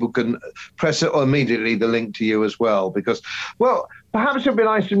that people can press it immediately, the link to you as well. Because, well, perhaps it'd be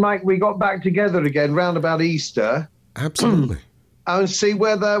nice, Mike, we got back together again round about Easter. Absolutely. And see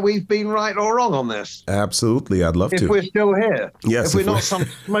whether we've been right or wrong on this. Absolutely. I'd love to. If we're still here. Yes. If we're not some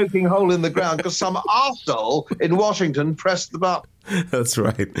smoking hole in the ground because some arsehole in Washington pressed the button. That's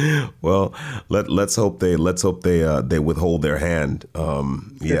right. Well, let's hope they withhold their hand.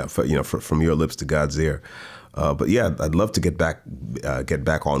 From your lips to God's ear. But yeah, I'd love to get back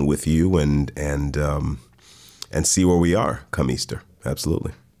on with you and see where we are come Easter.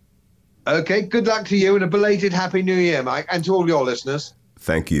 Absolutely. Okay. Good luck to you and a belated Happy New Year, Mike, and to all your listeners.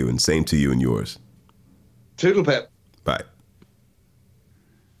 Thank you, and same to you and yours. Toodle pip. Bye.